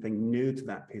additional, something new to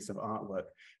that piece of artwork,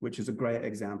 which is a great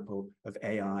example of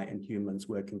AI and humans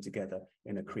working together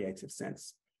in a creative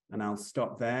sense. And I'll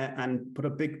stop there and put a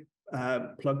big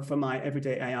plug for my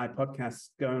Everyday AI podcast.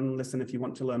 Go and listen if you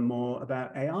want to learn more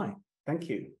about AI. Thank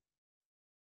you.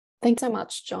 Thanks so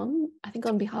much, Jon. I think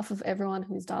on behalf of everyone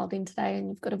who's dialed in today, and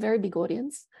you've got a very big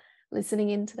audience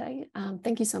listening in today,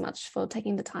 thank you so much for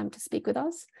taking the time to speak with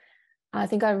us. I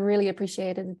think I really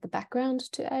appreciated the background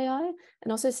to AI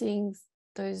and also seeing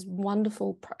those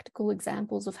wonderful practical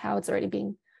examples of how it's already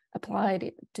being applied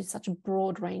it to such a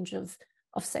broad range of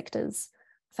sectors.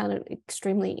 I found it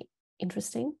extremely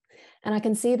interesting. And I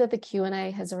can see that the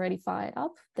Q&A has already fired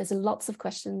up. There's lots of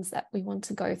questions that we want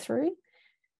to go through.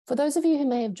 For those of you who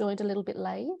may have joined a little bit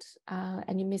late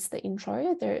and you missed the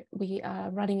intro, we are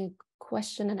running a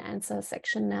question and answer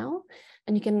section now,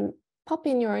 and you can pop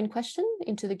in your own question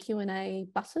into the Q&A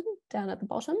button down at the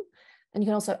bottom, and you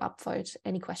can also upvote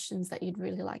any questions that you'd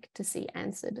really like to see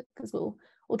answered, because we'll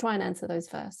try and answer those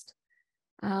first.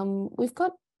 We've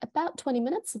got about 20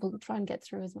 minutes, so we'll try and get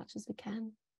through as much as we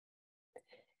can.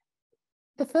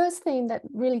 The first theme that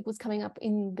really was coming up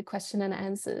in the question and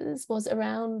answers was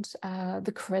around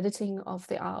the crediting of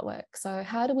the artwork. So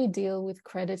how do we deal with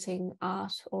crediting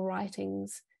art or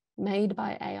writings made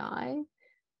by AI?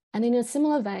 And in a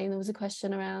similar vein, there was a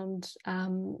question around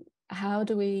how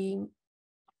do we,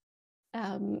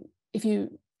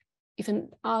 if an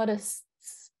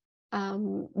artist's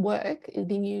work is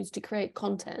being used to create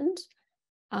content,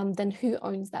 then who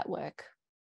owns that work?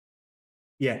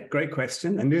 Yeah, great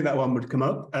question. I knew that one would come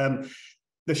up.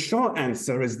 The short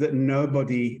answer is that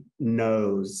nobody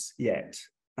knows yet.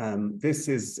 This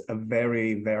is a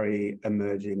very, very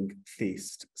emerging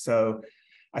feast. So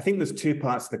I think there's two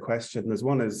parts to the question. There's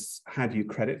one is how do you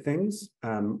credit things?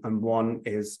 And one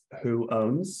is who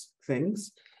owns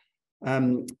things?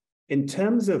 In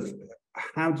terms of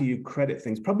how do you credit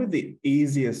things, probably the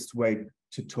easiest way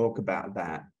to talk about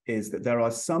that is that there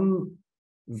are some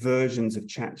versions of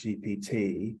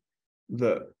ChatGPT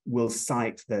that will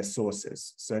cite their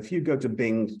sources. So if you go to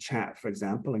Bing Chat, for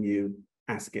example, and you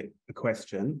ask it a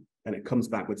question and it comes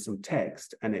back with some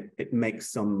text and it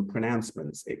makes some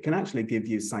pronouncements, it can actually give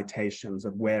you citations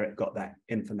of where it got that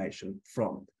information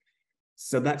from.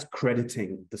 So that's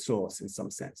crediting the source in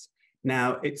some sense.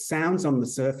 Now, it sounds on the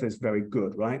surface very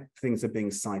good, right? Things are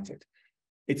being cited.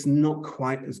 It's not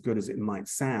quite as good as it might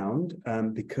sound,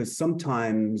 because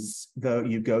sometimes though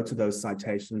you go to those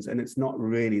citations and it's not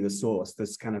really the source.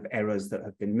 There's kind of errors that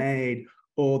have been made,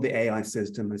 or the AI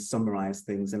system has summarized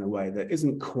things in a way that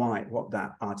isn't quite what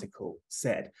that article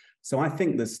said. So I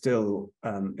think there's still,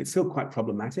 it's still quite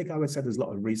problematic. I would say there's a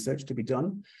lot of research to be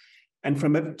done. And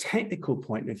from a technical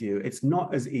point of view, it's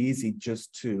not as easy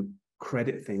just to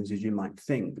credit things as you might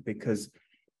think, because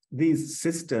these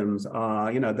systems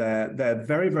are, they're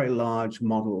very, very large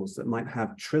models that might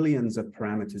have trillions of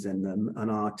parameters in them and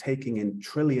are taking in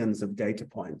trillions of data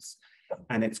points.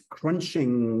 And it's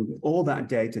crunching all that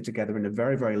data together in a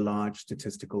very, very large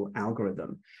statistical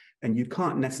algorithm. And you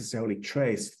can't necessarily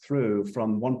trace through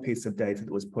from one piece of data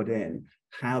that was put in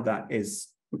how that is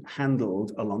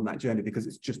handled along that journey, because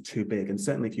it's just too big. And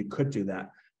certainly if you could do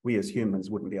that, we as humans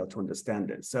wouldn't be able to understand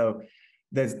it. So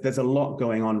there's a lot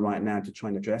going on right now to try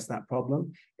and address that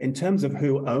problem. In terms of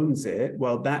who owns it,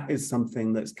 well, that is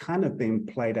something that's kind of being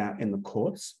played out in the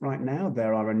courts right now.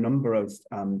 There are a number of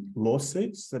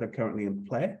lawsuits that are currently in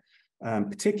play.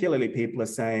 Particularly people are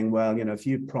saying, well, if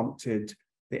you prompted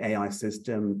the AI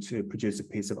system to produce a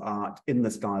piece of art in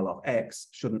the style of X,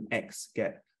 shouldn't X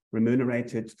get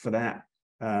remunerated for that?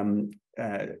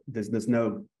 There's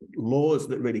no laws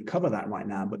that really cover that right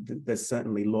now, but there's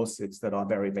certainly lawsuits that are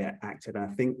very, very active. And I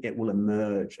think it will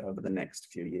emerge over the next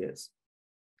few years.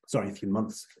 Sorry, a few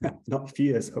months, not a few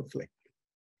years, hopefully.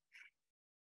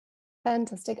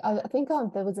 Fantastic. I think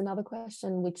there was another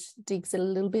question which digs a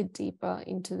little bit deeper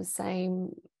into the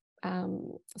same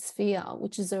sphere,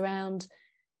 which is around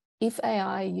if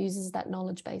AI uses that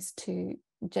knowledge base to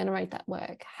generate that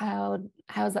work, how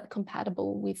is that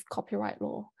compatible with copyright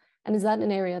law? And is that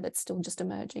an area that's still just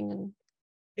emerging? And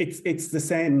it's the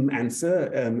same answer.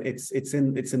 It's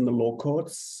in the law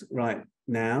courts right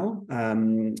now.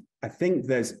 I think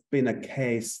there's been a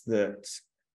case that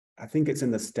I think it's in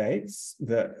the States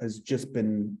that has just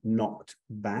been knocked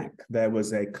back. There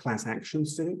was a class action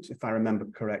suit, if I remember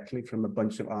correctly, from a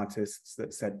bunch of artists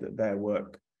that said that their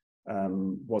work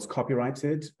was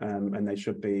copyrighted and they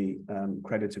should be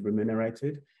credited,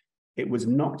 remunerated. It was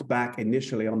knocked back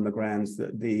initially on the grounds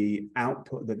that the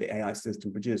output that the AI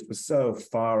system produced was so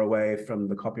far away from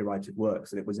the copyrighted works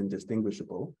that it was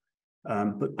indistinguishable.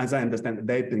 But as I understand it,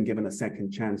 they've been given a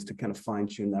second chance to kind of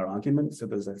fine-tune their argument. So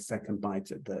there's a second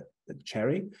bite at the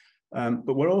cherry.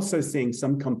 But we're also seeing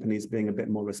some companies being a bit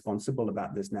more responsible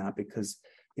about this now, because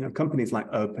companies like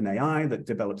OpenAI that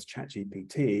develops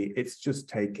ChatGPT, it's just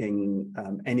taking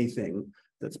anything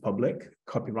that's public,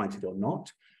 copyrighted or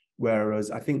not. Whereas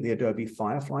I think the Adobe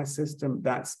Firefly system,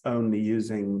 that's only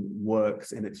using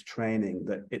works in its training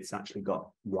that it's actually got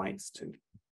rights to.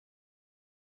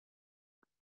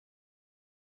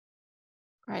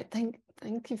 Great,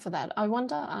 thank you for that. I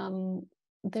wonder,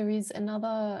 there is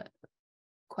another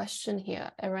question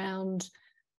here around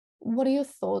what are your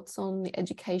thoughts on the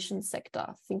education sector,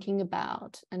 thinking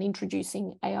about and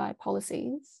introducing AI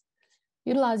policies,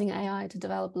 utilizing AI to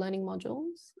develop learning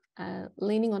modules,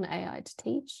 leaning on AI to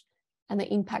teach, and the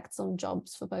impacts on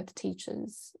jobs for both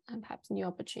teachers and perhaps new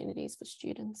opportunities for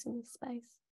students in this space?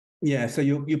 Yeah, so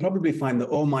you'll probably find that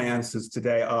all my answers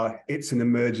today are, it's an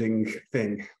emerging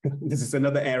thing. This is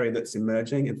another area that's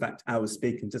emerging. In fact, I was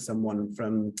speaking to someone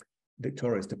from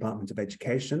Victoria's Department of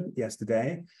Education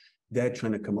yesterday. They're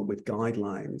trying to come up with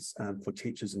guidelines for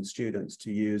teachers and students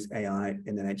to use AI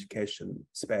in an education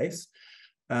space.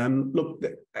 Look,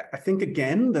 I think,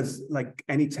 again, there's like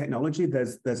any technology,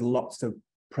 there's lots of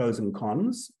pros and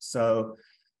cons. So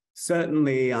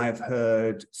certainly I've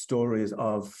heard stories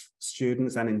of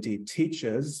students and indeed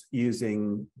teachers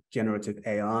using generative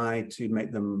AI to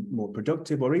make them more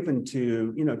productive, or even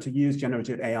to use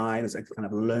generative AI as a kind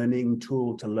of learning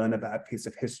tool to learn about a piece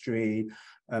of history,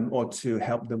 or to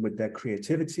help them with their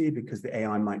creativity, because the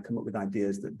AI might come up with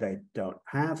ideas that they don't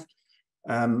have.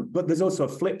 But there's also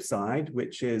a flip side,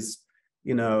 which is,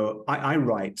 I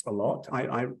write a lot.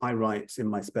 I write in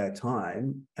my spare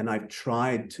time, and I've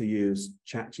tried to use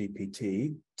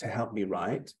ChatGPT to help me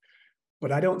write,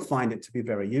 but I don't find it to be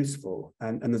very useful.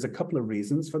 And there's a couple of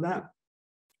reasons for that.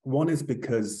 One is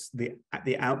because the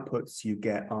outputs you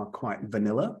get are quite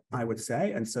vanilla, I would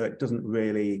say, and so it doesn't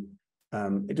really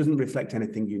it doesn't reflect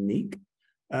anything unique.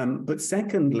 But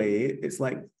secondly, it's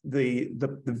like the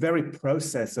very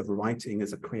process of writing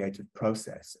is a creative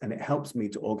process, and it helps me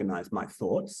to organize my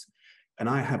thoughts. And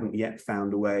I haven't yet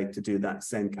found a way to do that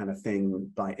same kind of thing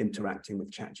by interacting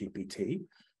with ChatGPT.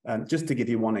 Just to give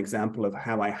you one example of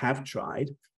how I have tried,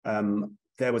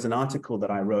 there was an article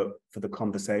that I wrote for the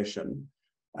conversation.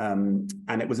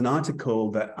 And it was an article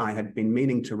that I had been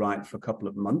meaning to write for a couple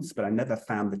of months, but I never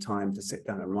found the time to sit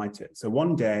down and write it. So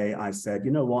one day I said,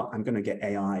 you know what, I'm going to get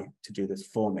AI to do this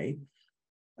for me.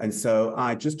 And so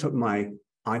I just took my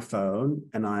iPhone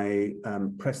and I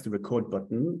pressed the record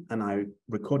button, and I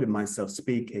recorded myself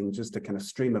speaking, just a kind of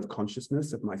stream of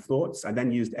consciousness of my thoughts. I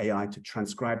then used AI to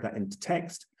transcribe that into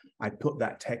text. I put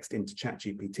that text into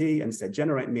ChatGPT and said,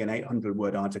 generate me an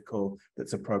 800-word article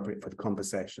that's appropriate for the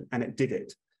conversation. And it did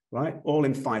it, right? All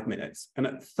in 5 minutes. And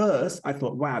at first I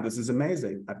thought, wow, this is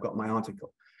amazing. I've got my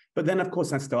article. But then, of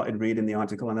course, I started reading the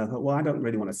article and I thought, well, I don't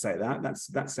really want to say that.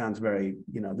 That sounds very,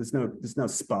 there's no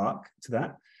spark to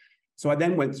that. So I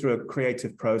then went through a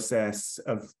creative process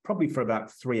of probably for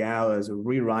about 3 hours of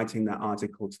rewriting that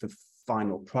article to the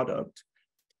final product.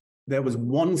 There was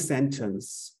one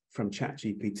sentence from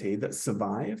ChatGPT that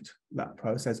survived that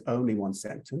process, only one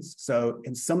sentence. So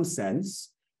in some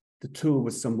sense, the tool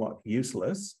was somewhat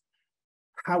useless.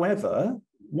 However,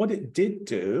 what it did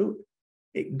do,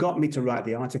 it got me to write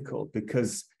the article,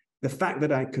 because the fact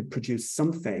that I could produce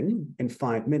something in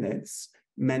 5 minutes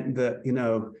meant that,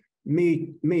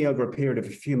 me over a period of a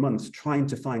few months trying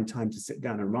to find time to sit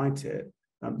down and write it,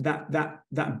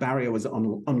 that barrier was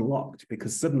unlocked,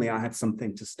 because suddenly I had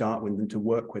something to start with and to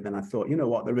work with. And I thought, you know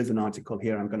what, there is an article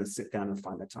here. I'm going to sit down and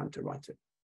find the time to write it.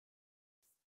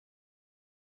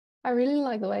 I really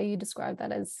like the way you describe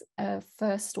that as a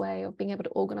first way of being able to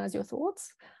organize your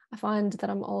thoughts. I find that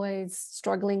I'm always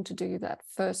struggling to do that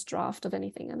first draft of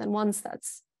anything. And then once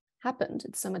that's happened,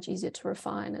 it's so much easier to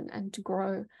refine and to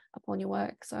grow upon your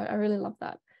work. So I really love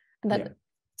that.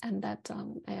 And that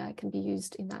AI can be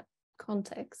used in that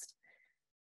context.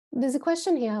 There's a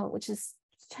question here which is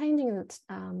changing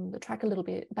the track a little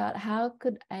bit about how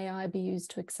could AI be used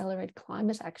to accelerate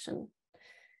climate action,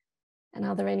 and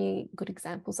are there any good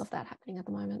examples of that happening at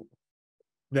the moment?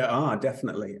 There are,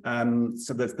 definitely.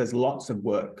 So there's lots of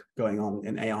work going on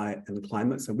in AI and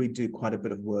climate. So we do quite a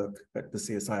bit of work at the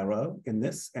CSIRO in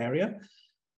this area.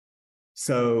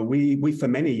 So we for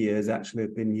many years actually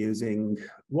have been using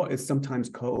what is sometimes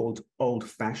called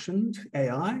old-fashioned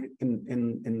AI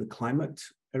in the climate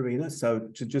arena. So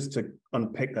just to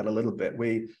unpick that a little bit,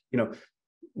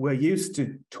 we're used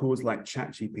to tools like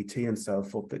ChatGPT and so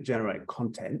forth that generate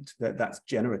content, that's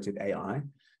generative AI.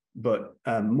 But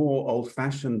more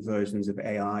old-fashioned versions of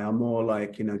AI are more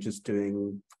like, just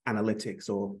doing analytics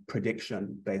or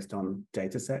prediction based on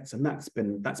data sets. And that's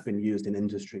been used in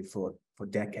industry for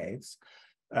decades.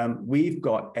 We've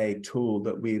got a tool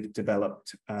that we've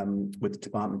developed with the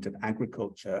Department of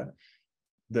Agriculture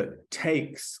that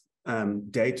takes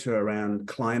data around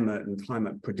climate and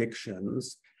climate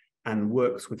predictions and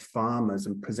works with farmers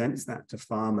and presents that to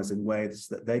farmers in ways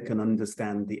that they can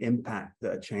understand the impact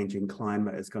that a changing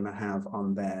climate is going to have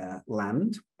on their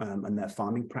land and their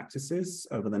farming practices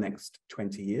over the next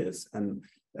 20 years. And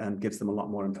gives them a lot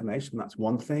more information. That's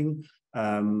one thing.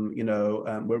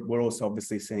 We're also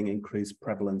obviously seeing increased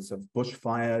prevalence of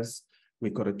bushfires.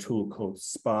 We've got a tool called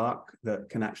Spark that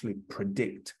can actually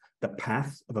predict the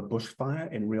path of a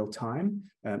bushfire in real time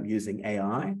using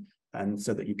AI, and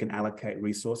so that you can allocate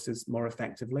resources more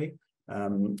effectively.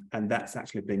 And that's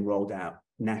actually being rolled out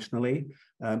nationally.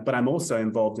 But I'm also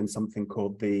involved in something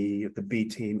called the B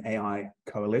Team AI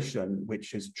Coalition,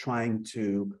 which is trying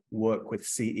to work with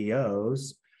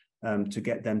CEOs to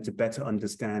get them to better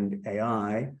understand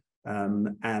AI.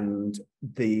 And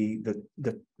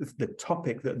the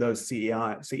topic that those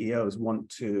CEOs want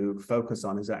to focus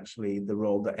on is actually the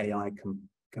role that AI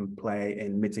can play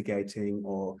in mitigating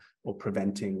or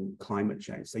preventing climate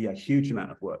change. So yeah, huge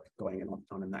amount of work going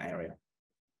on in that area.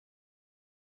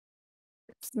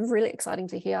 It's really exciting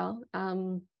to hear,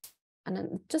 and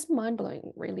just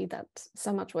mind-blowing really that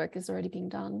so much work is already being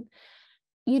done.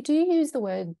 You do use the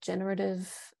word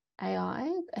generative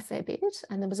AI a fair bit,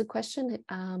 and there was a question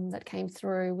that came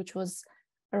through which was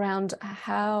around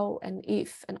how and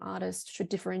if an artist should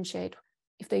differentiate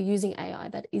if they're using AI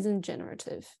that isn't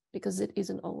generative, because it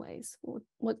isn't always.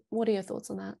 What are your thoughts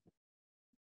on that?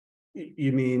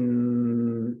 You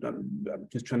mean, I'm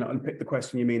just trying to unpick the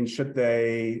question. You mean, if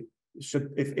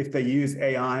they use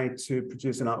AI to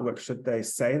produce an artwork, should they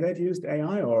say they've used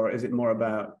AI, or is it more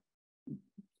about?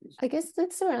 I guess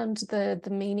it's around the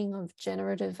meaning of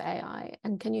generative AI,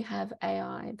 and can you have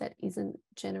AI that isn't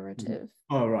generative?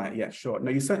 Oh, right, yeah, sure.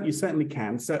 No, you certainly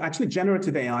can. So actually,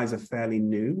 generative AI is a fairly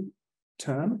new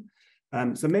term.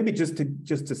 So maybe just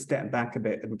to step back a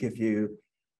bit and give you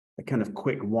a kind of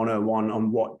quick 101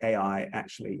 on what AI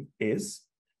actually is.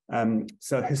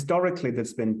 So historically,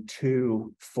 there's been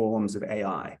two forms of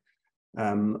AI.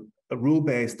 A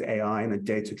rule-based AI and a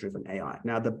data-driven AI.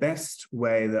 Now, the best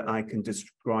way that I can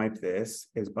describe this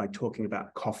is by talking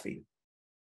about coffee.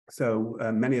 So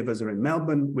many of us are in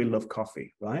Melbourne, we love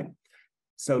coffee, right?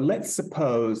 So let's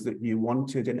suppose that you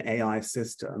wanted an AI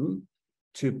system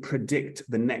to predict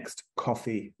the next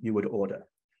coffee you would order.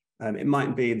 It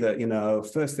might be that,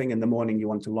 first thing in the morning, you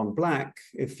want a long black.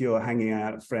 If you're hanging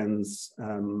out with friends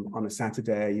on a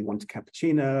Saturday, you want a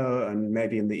cappuccino, and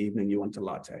maybe in the evening, you want a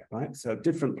latte, right? So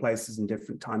different places and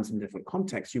different times and different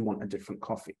contexts, you want a different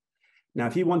coffee. Now,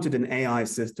 if you wanted an AI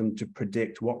system to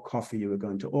predict what coffee you were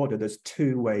going to order, there's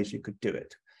two ways you could do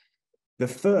it. The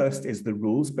first is the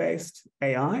rules-based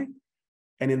AI.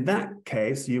 And in that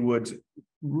case, you would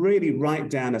really write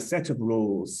down a set of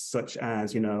rules, such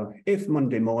as, if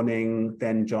Monday morning,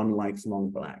 then John likes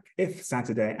long black. If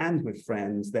Saturday and with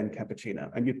friends, then cappuccino.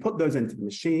 And you put those into the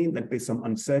machine, there'd be some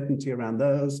uncertainty around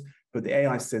those, but the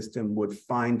AI system would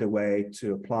find a way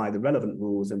to apply the relevant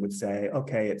rules and would say,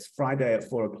 okay, it's Friday at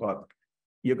 4 o'clock,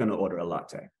 you're going to order a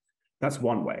latte. That's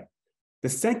one way. The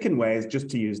second way is just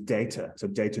to use data, so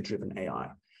data-driven AI.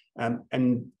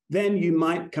 And then you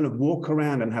might kind of walk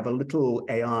around and have a little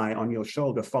AI on your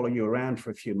shoulder follow you around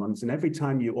for a few months. And every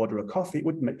time you order a coffee, it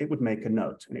would make a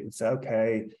note. And it would say,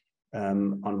 okay,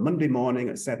 on Monday morning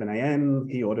at 7 a.m.,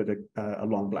 he ordered a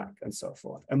long black, and so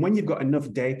forth. And when you've got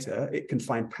enough data, it can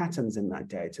find patterns in that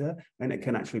data, and it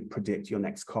can actually predict your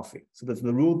next coffee. So there's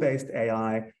the rule-based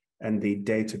AI and the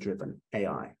data-driven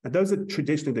AI. And those are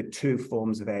traditionally the two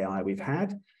forms of AI we've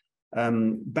had.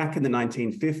 Back in the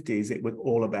 1950s, it was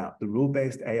all about the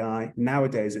rule-based AI.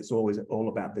 Nowadays, it's always all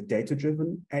about the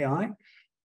data-driven AI.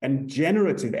 And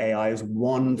generative AI is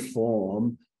one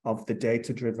form of the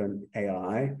data-driven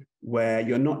AI, where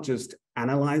you're not just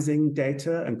analyzing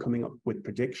data and coming up with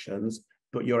predictions,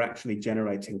 but you're actually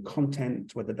generating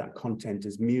content, whether that content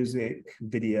is music,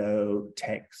 video,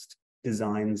 text,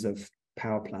 designs of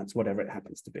power plants, whatever it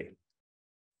happens to be.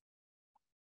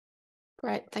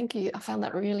 Great, thank you. I found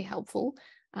that really helpful.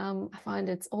 I find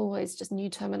it's always just new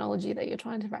terminology that you're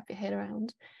trying to wrap your head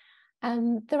around.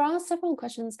 There are several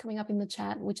questions coming up in the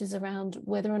chat, which is around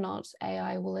whether or not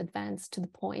AI will advance to the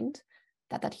point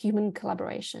that human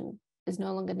collaboration is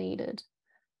no longer needed.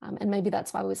 And maybe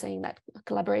that's why we're seeing that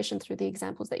collaboration through the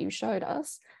examples that you showed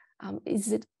us.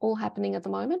 Is it all happening at the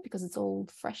moment because it's all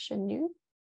fresh and new?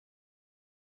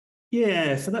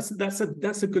 Yeah, so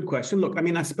that's a good question. Look, I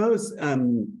mean, I suppose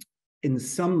in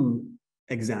some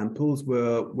examples,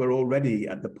 we're already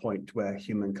at the point where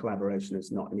human collaboration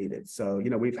is not needed. So,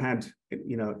 we've had,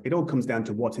 it all comes down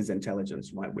to what is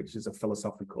intelligence, right? Which is a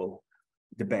philosophical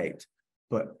debate.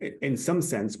 But in some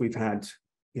sense, we've had,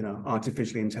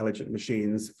 artificially intelligent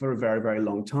machines for a very, very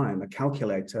long time. A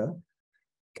calculator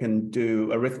can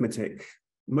do arithmetic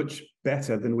much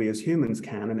better than we as humans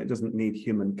can, and it doesn't need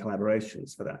human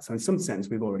collaborations for that. So in some sense,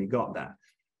 we've already got that.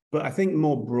 But I think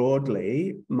more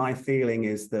broadly, my feeling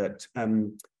is that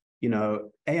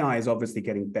AI is obviously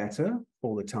getting better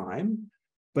all the time,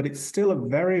 but it's still a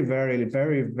very, very,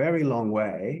 very, very long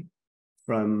way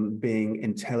from being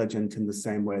intelligent in the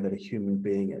same way that a human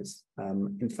being is.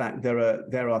 In fact,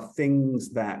 there are things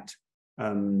that a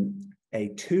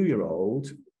 2-year-old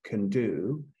can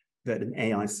do that an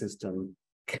AI system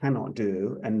cannot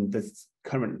do, and the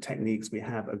current techniques we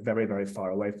have are very, very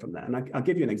far away from that. And I'll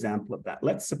give you an example of that.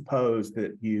 Let's suppose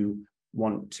that you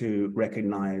want to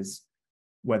recognize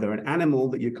whether an animal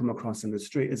that you come across in the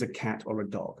street is a cat or a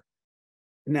dog.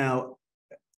 Now,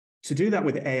 to do that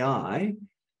with AI,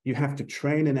 you have to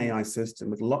train an AI system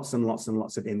with lots and lots and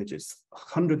lots of images,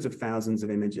 hundreds of thousands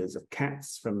of images of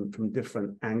cats from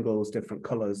different angles, different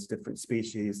colors, different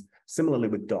species. Similarly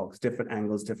with dogs, different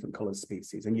angles, different colors,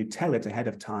 species. And you tell it ahead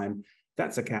of time,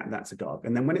 that's a cat, that's a dog.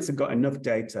 And then when it's got enough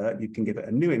data, you can give it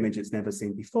a new image it's never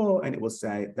seen before, and it will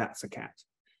say, that's a cat.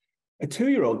 A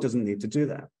 2-year-old doesn't need to do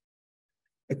that.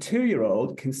 A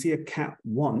 2-year-old can see a cat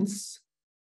once,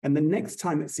 and the next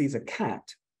time it sees a cat,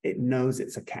 it knows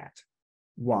it's a cat.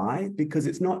 Why? Because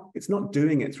it's not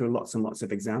doing it through lots and lots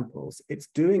of examples. It's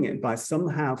doing it by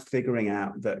somehow figuring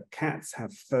out that cats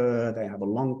have fur, they have a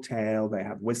long tail, they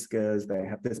have whiskers, they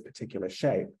have this particular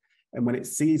shape. And when it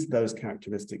sees those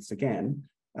characteristics again,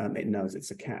 it knows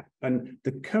it's a cat. And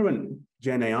the current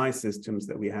Gen AI systems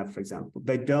that we have, for example,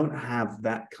 they don't have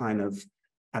that kind of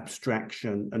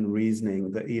abstraction and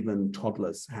reasoning that even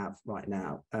toddlers have right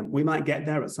now. We might get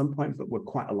there at some point, but we're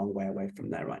quite a long way away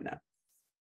from there right now.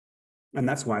 And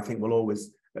that's why I think we'll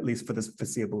always, at least for the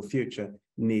foreseeable future,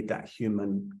 need that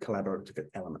human collaborative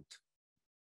element.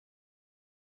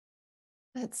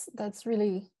 That's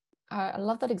really, I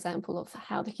love that example of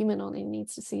how the human only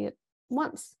needs to see it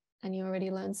once, and you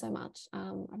already learn so much.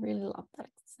 I really love that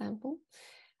example.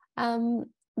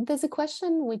 There's a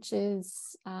question which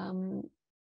is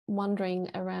wondering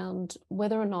around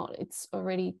whether or not it's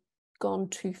already gone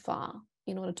too far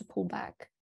in order to pull back.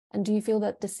 And do you feel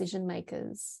that decision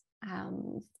makers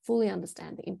fully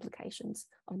understand the implications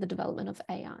of the development of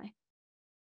AI?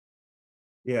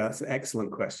 Yeah, that's an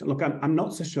excellent question. Look, I'm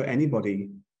not so sure anybody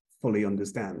fully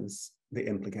understands the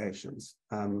implications.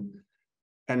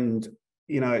 And,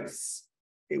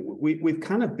 we've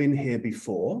kind of been here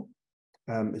before,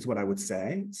 is what I would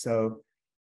say. So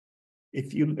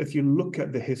if you look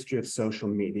at the history of social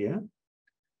media,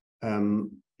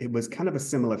 it was kind of a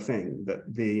similar thing that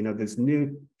this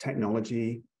new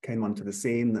technology came onto the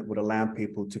scene that would allow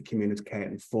people to communicate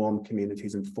and form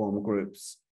communities and form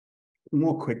groups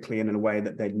more quickly and in a way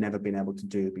that they'd never been able to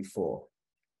do before.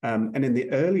 And in the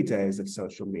early days of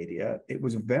social media, it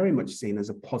was very much seen as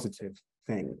a positive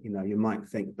thing. You might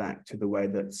think back to the way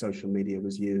that social media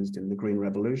was used in the Green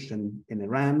Revolution in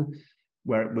Iran,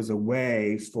 where it was a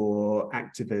way for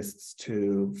activists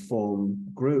to form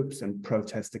groups and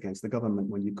protest against the government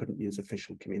when you couldn't use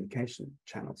official communication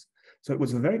channels. So it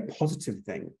was a very positive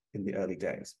thing in the early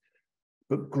days.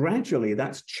 But gradually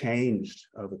that's changed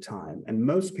over time. And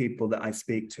most people that I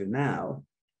speak to now,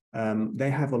 they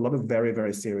have a lot of very,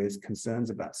 very serious concerns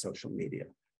about social media.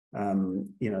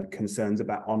 Concerns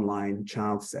about online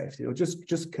child safety, or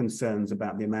just concerns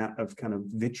about the amount of kind of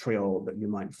vitriol that you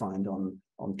might find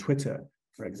on Twitter,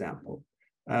 for example.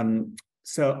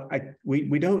 So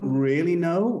we don't really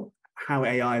know how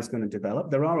AI is going to develop.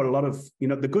 There are a lot of,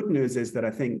 the good news is that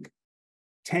I think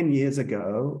 10 years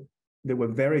ago, there were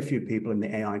very few people in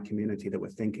the AI community that were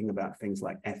thinking about things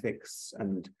like ethics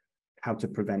and how to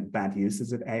prevent bad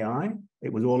uses of AI.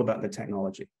 It was all about the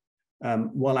technology.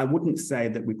 While I wouldn't say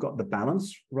that we've got the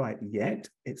balance right yet,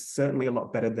 it's certainly a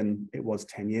lot better than it was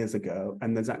 10 years ago.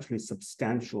 And there's actually a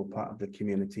substantial part of the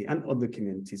community and other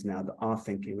communities now that are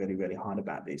thinking really, really hard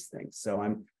about these things. So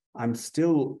I'm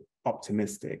still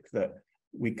optimistic that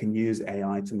we can use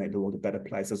AI to make the world a better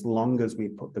place, as long as we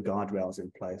put the guardrails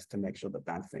in place to make sure that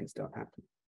bad things don't happen.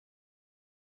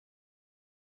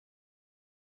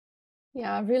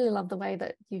 Yeah, I really love the way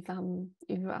that you've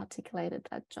articulated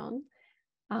that, Jon.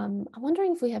 I'm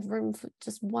wondering if we have room for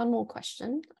just one more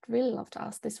question. I'd really love to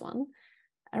ask this one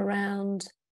around,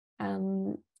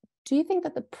 do you think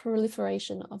that the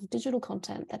proliferation of digital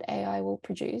content that AI will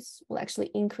produce will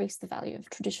actually increase the value of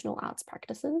traditional arts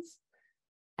practices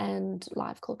and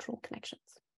live cultural connections?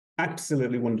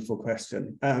 Absolutely wonderful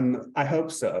question. I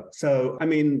hope so. So, I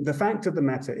mean, the fact of the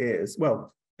matter is,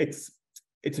 well, it's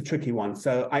a tricky one.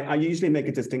 So I usually make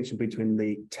a distinction between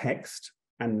the text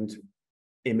and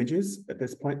images at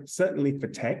this point. Certainly for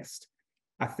text,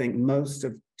 I think most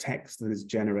of text that is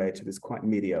generated is quite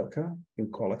mediocre in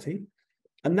quality.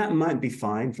 And that might be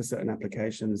fine for certain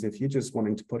applications. If you're just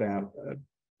wanting to put out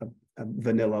a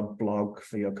vanilla blog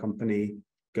for your company,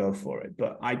 go for it.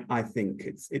 But I think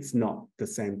it's not the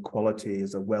same quality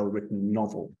as a well-written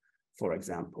novel, for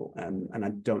example, and I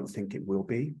don't think it will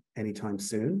be anytime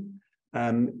soon.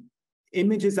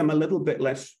 Images, I'm a little bit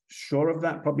less sure of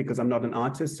that, probably because I'm not an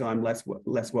artist, so I'm less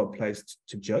well placed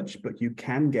to judge, but you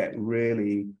can get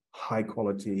really high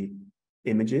quality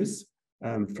images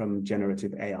from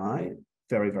generative AI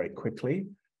very, very quickly.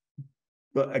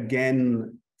 But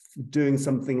again, doing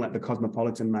something like the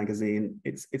Cosmopolitan magazine,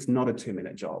 it's not a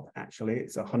 2-minute job, actually.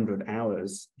 It's a 100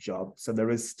 hours job. So there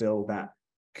is still that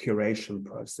curation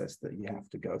process that you have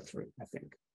to go through, I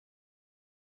think.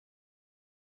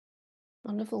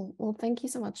 Wonderful. Well, thank you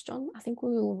so much, Jon. I think we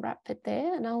will wrap it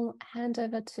there, and I'll hand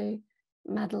over to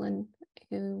Madeline,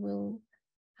 who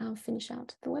will finish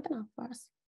out the webinar for us.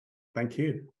 Thank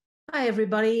you. Hi,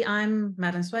 everybody. I'm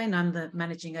Madeline Swain. I'm the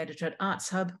managing editor at Arts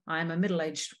Hub. I'm a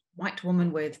middle-aged white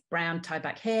woman with brown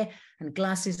tie-back hair and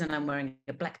glasses, and I'm wearing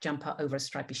a black jumper over a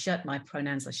stripy shirt. My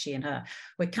pronouns are she and her.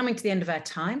 We're coming to the end of our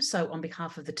time, so on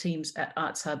behalf of the teams at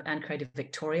Arts Hub and Creative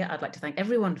Victoria, I'd like to thank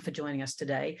everyone for joining us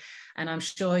today, and I'm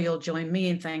sure you'll join me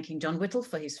in thanking Jon Whittle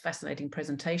for his fascinating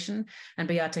presentation and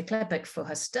Beata Klepek for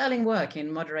her sterling work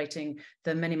in moderating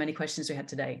the many, many questions we had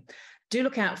today. Do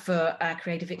look out for our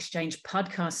Creative Exchange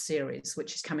podcast series,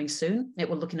 which is coming soon. It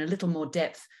will look in a little more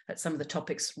depth at some of the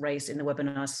topics raised in the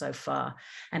webinars so far.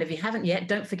 And if you haven't yet,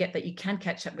 don't forget that you can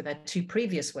catch up with our 2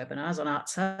 previous webinars on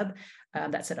Arts Hub.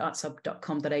 That's at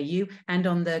artshub.com.au and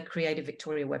on the Creative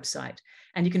Victoria website.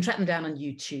 And you can track them down on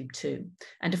YouTube too.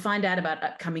 And to find out about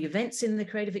upcoming events in the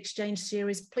Creative Exchange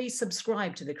series, please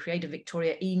subscribe to the Creative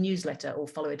Victoria e-newsletter or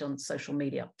follow it on social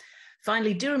media.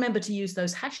 Finally, do remember to use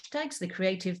those hashtags, the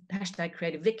hashtag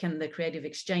CreativeVic and the Creative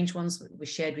Exchange ones that we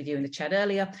shared with you in the chat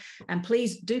earlier. And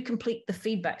please do complete the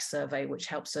feedback survey, which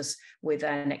helps us with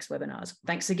our next webinars.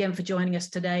 Thanks again for joining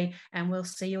us today, and we'll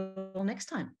see you all next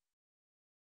time.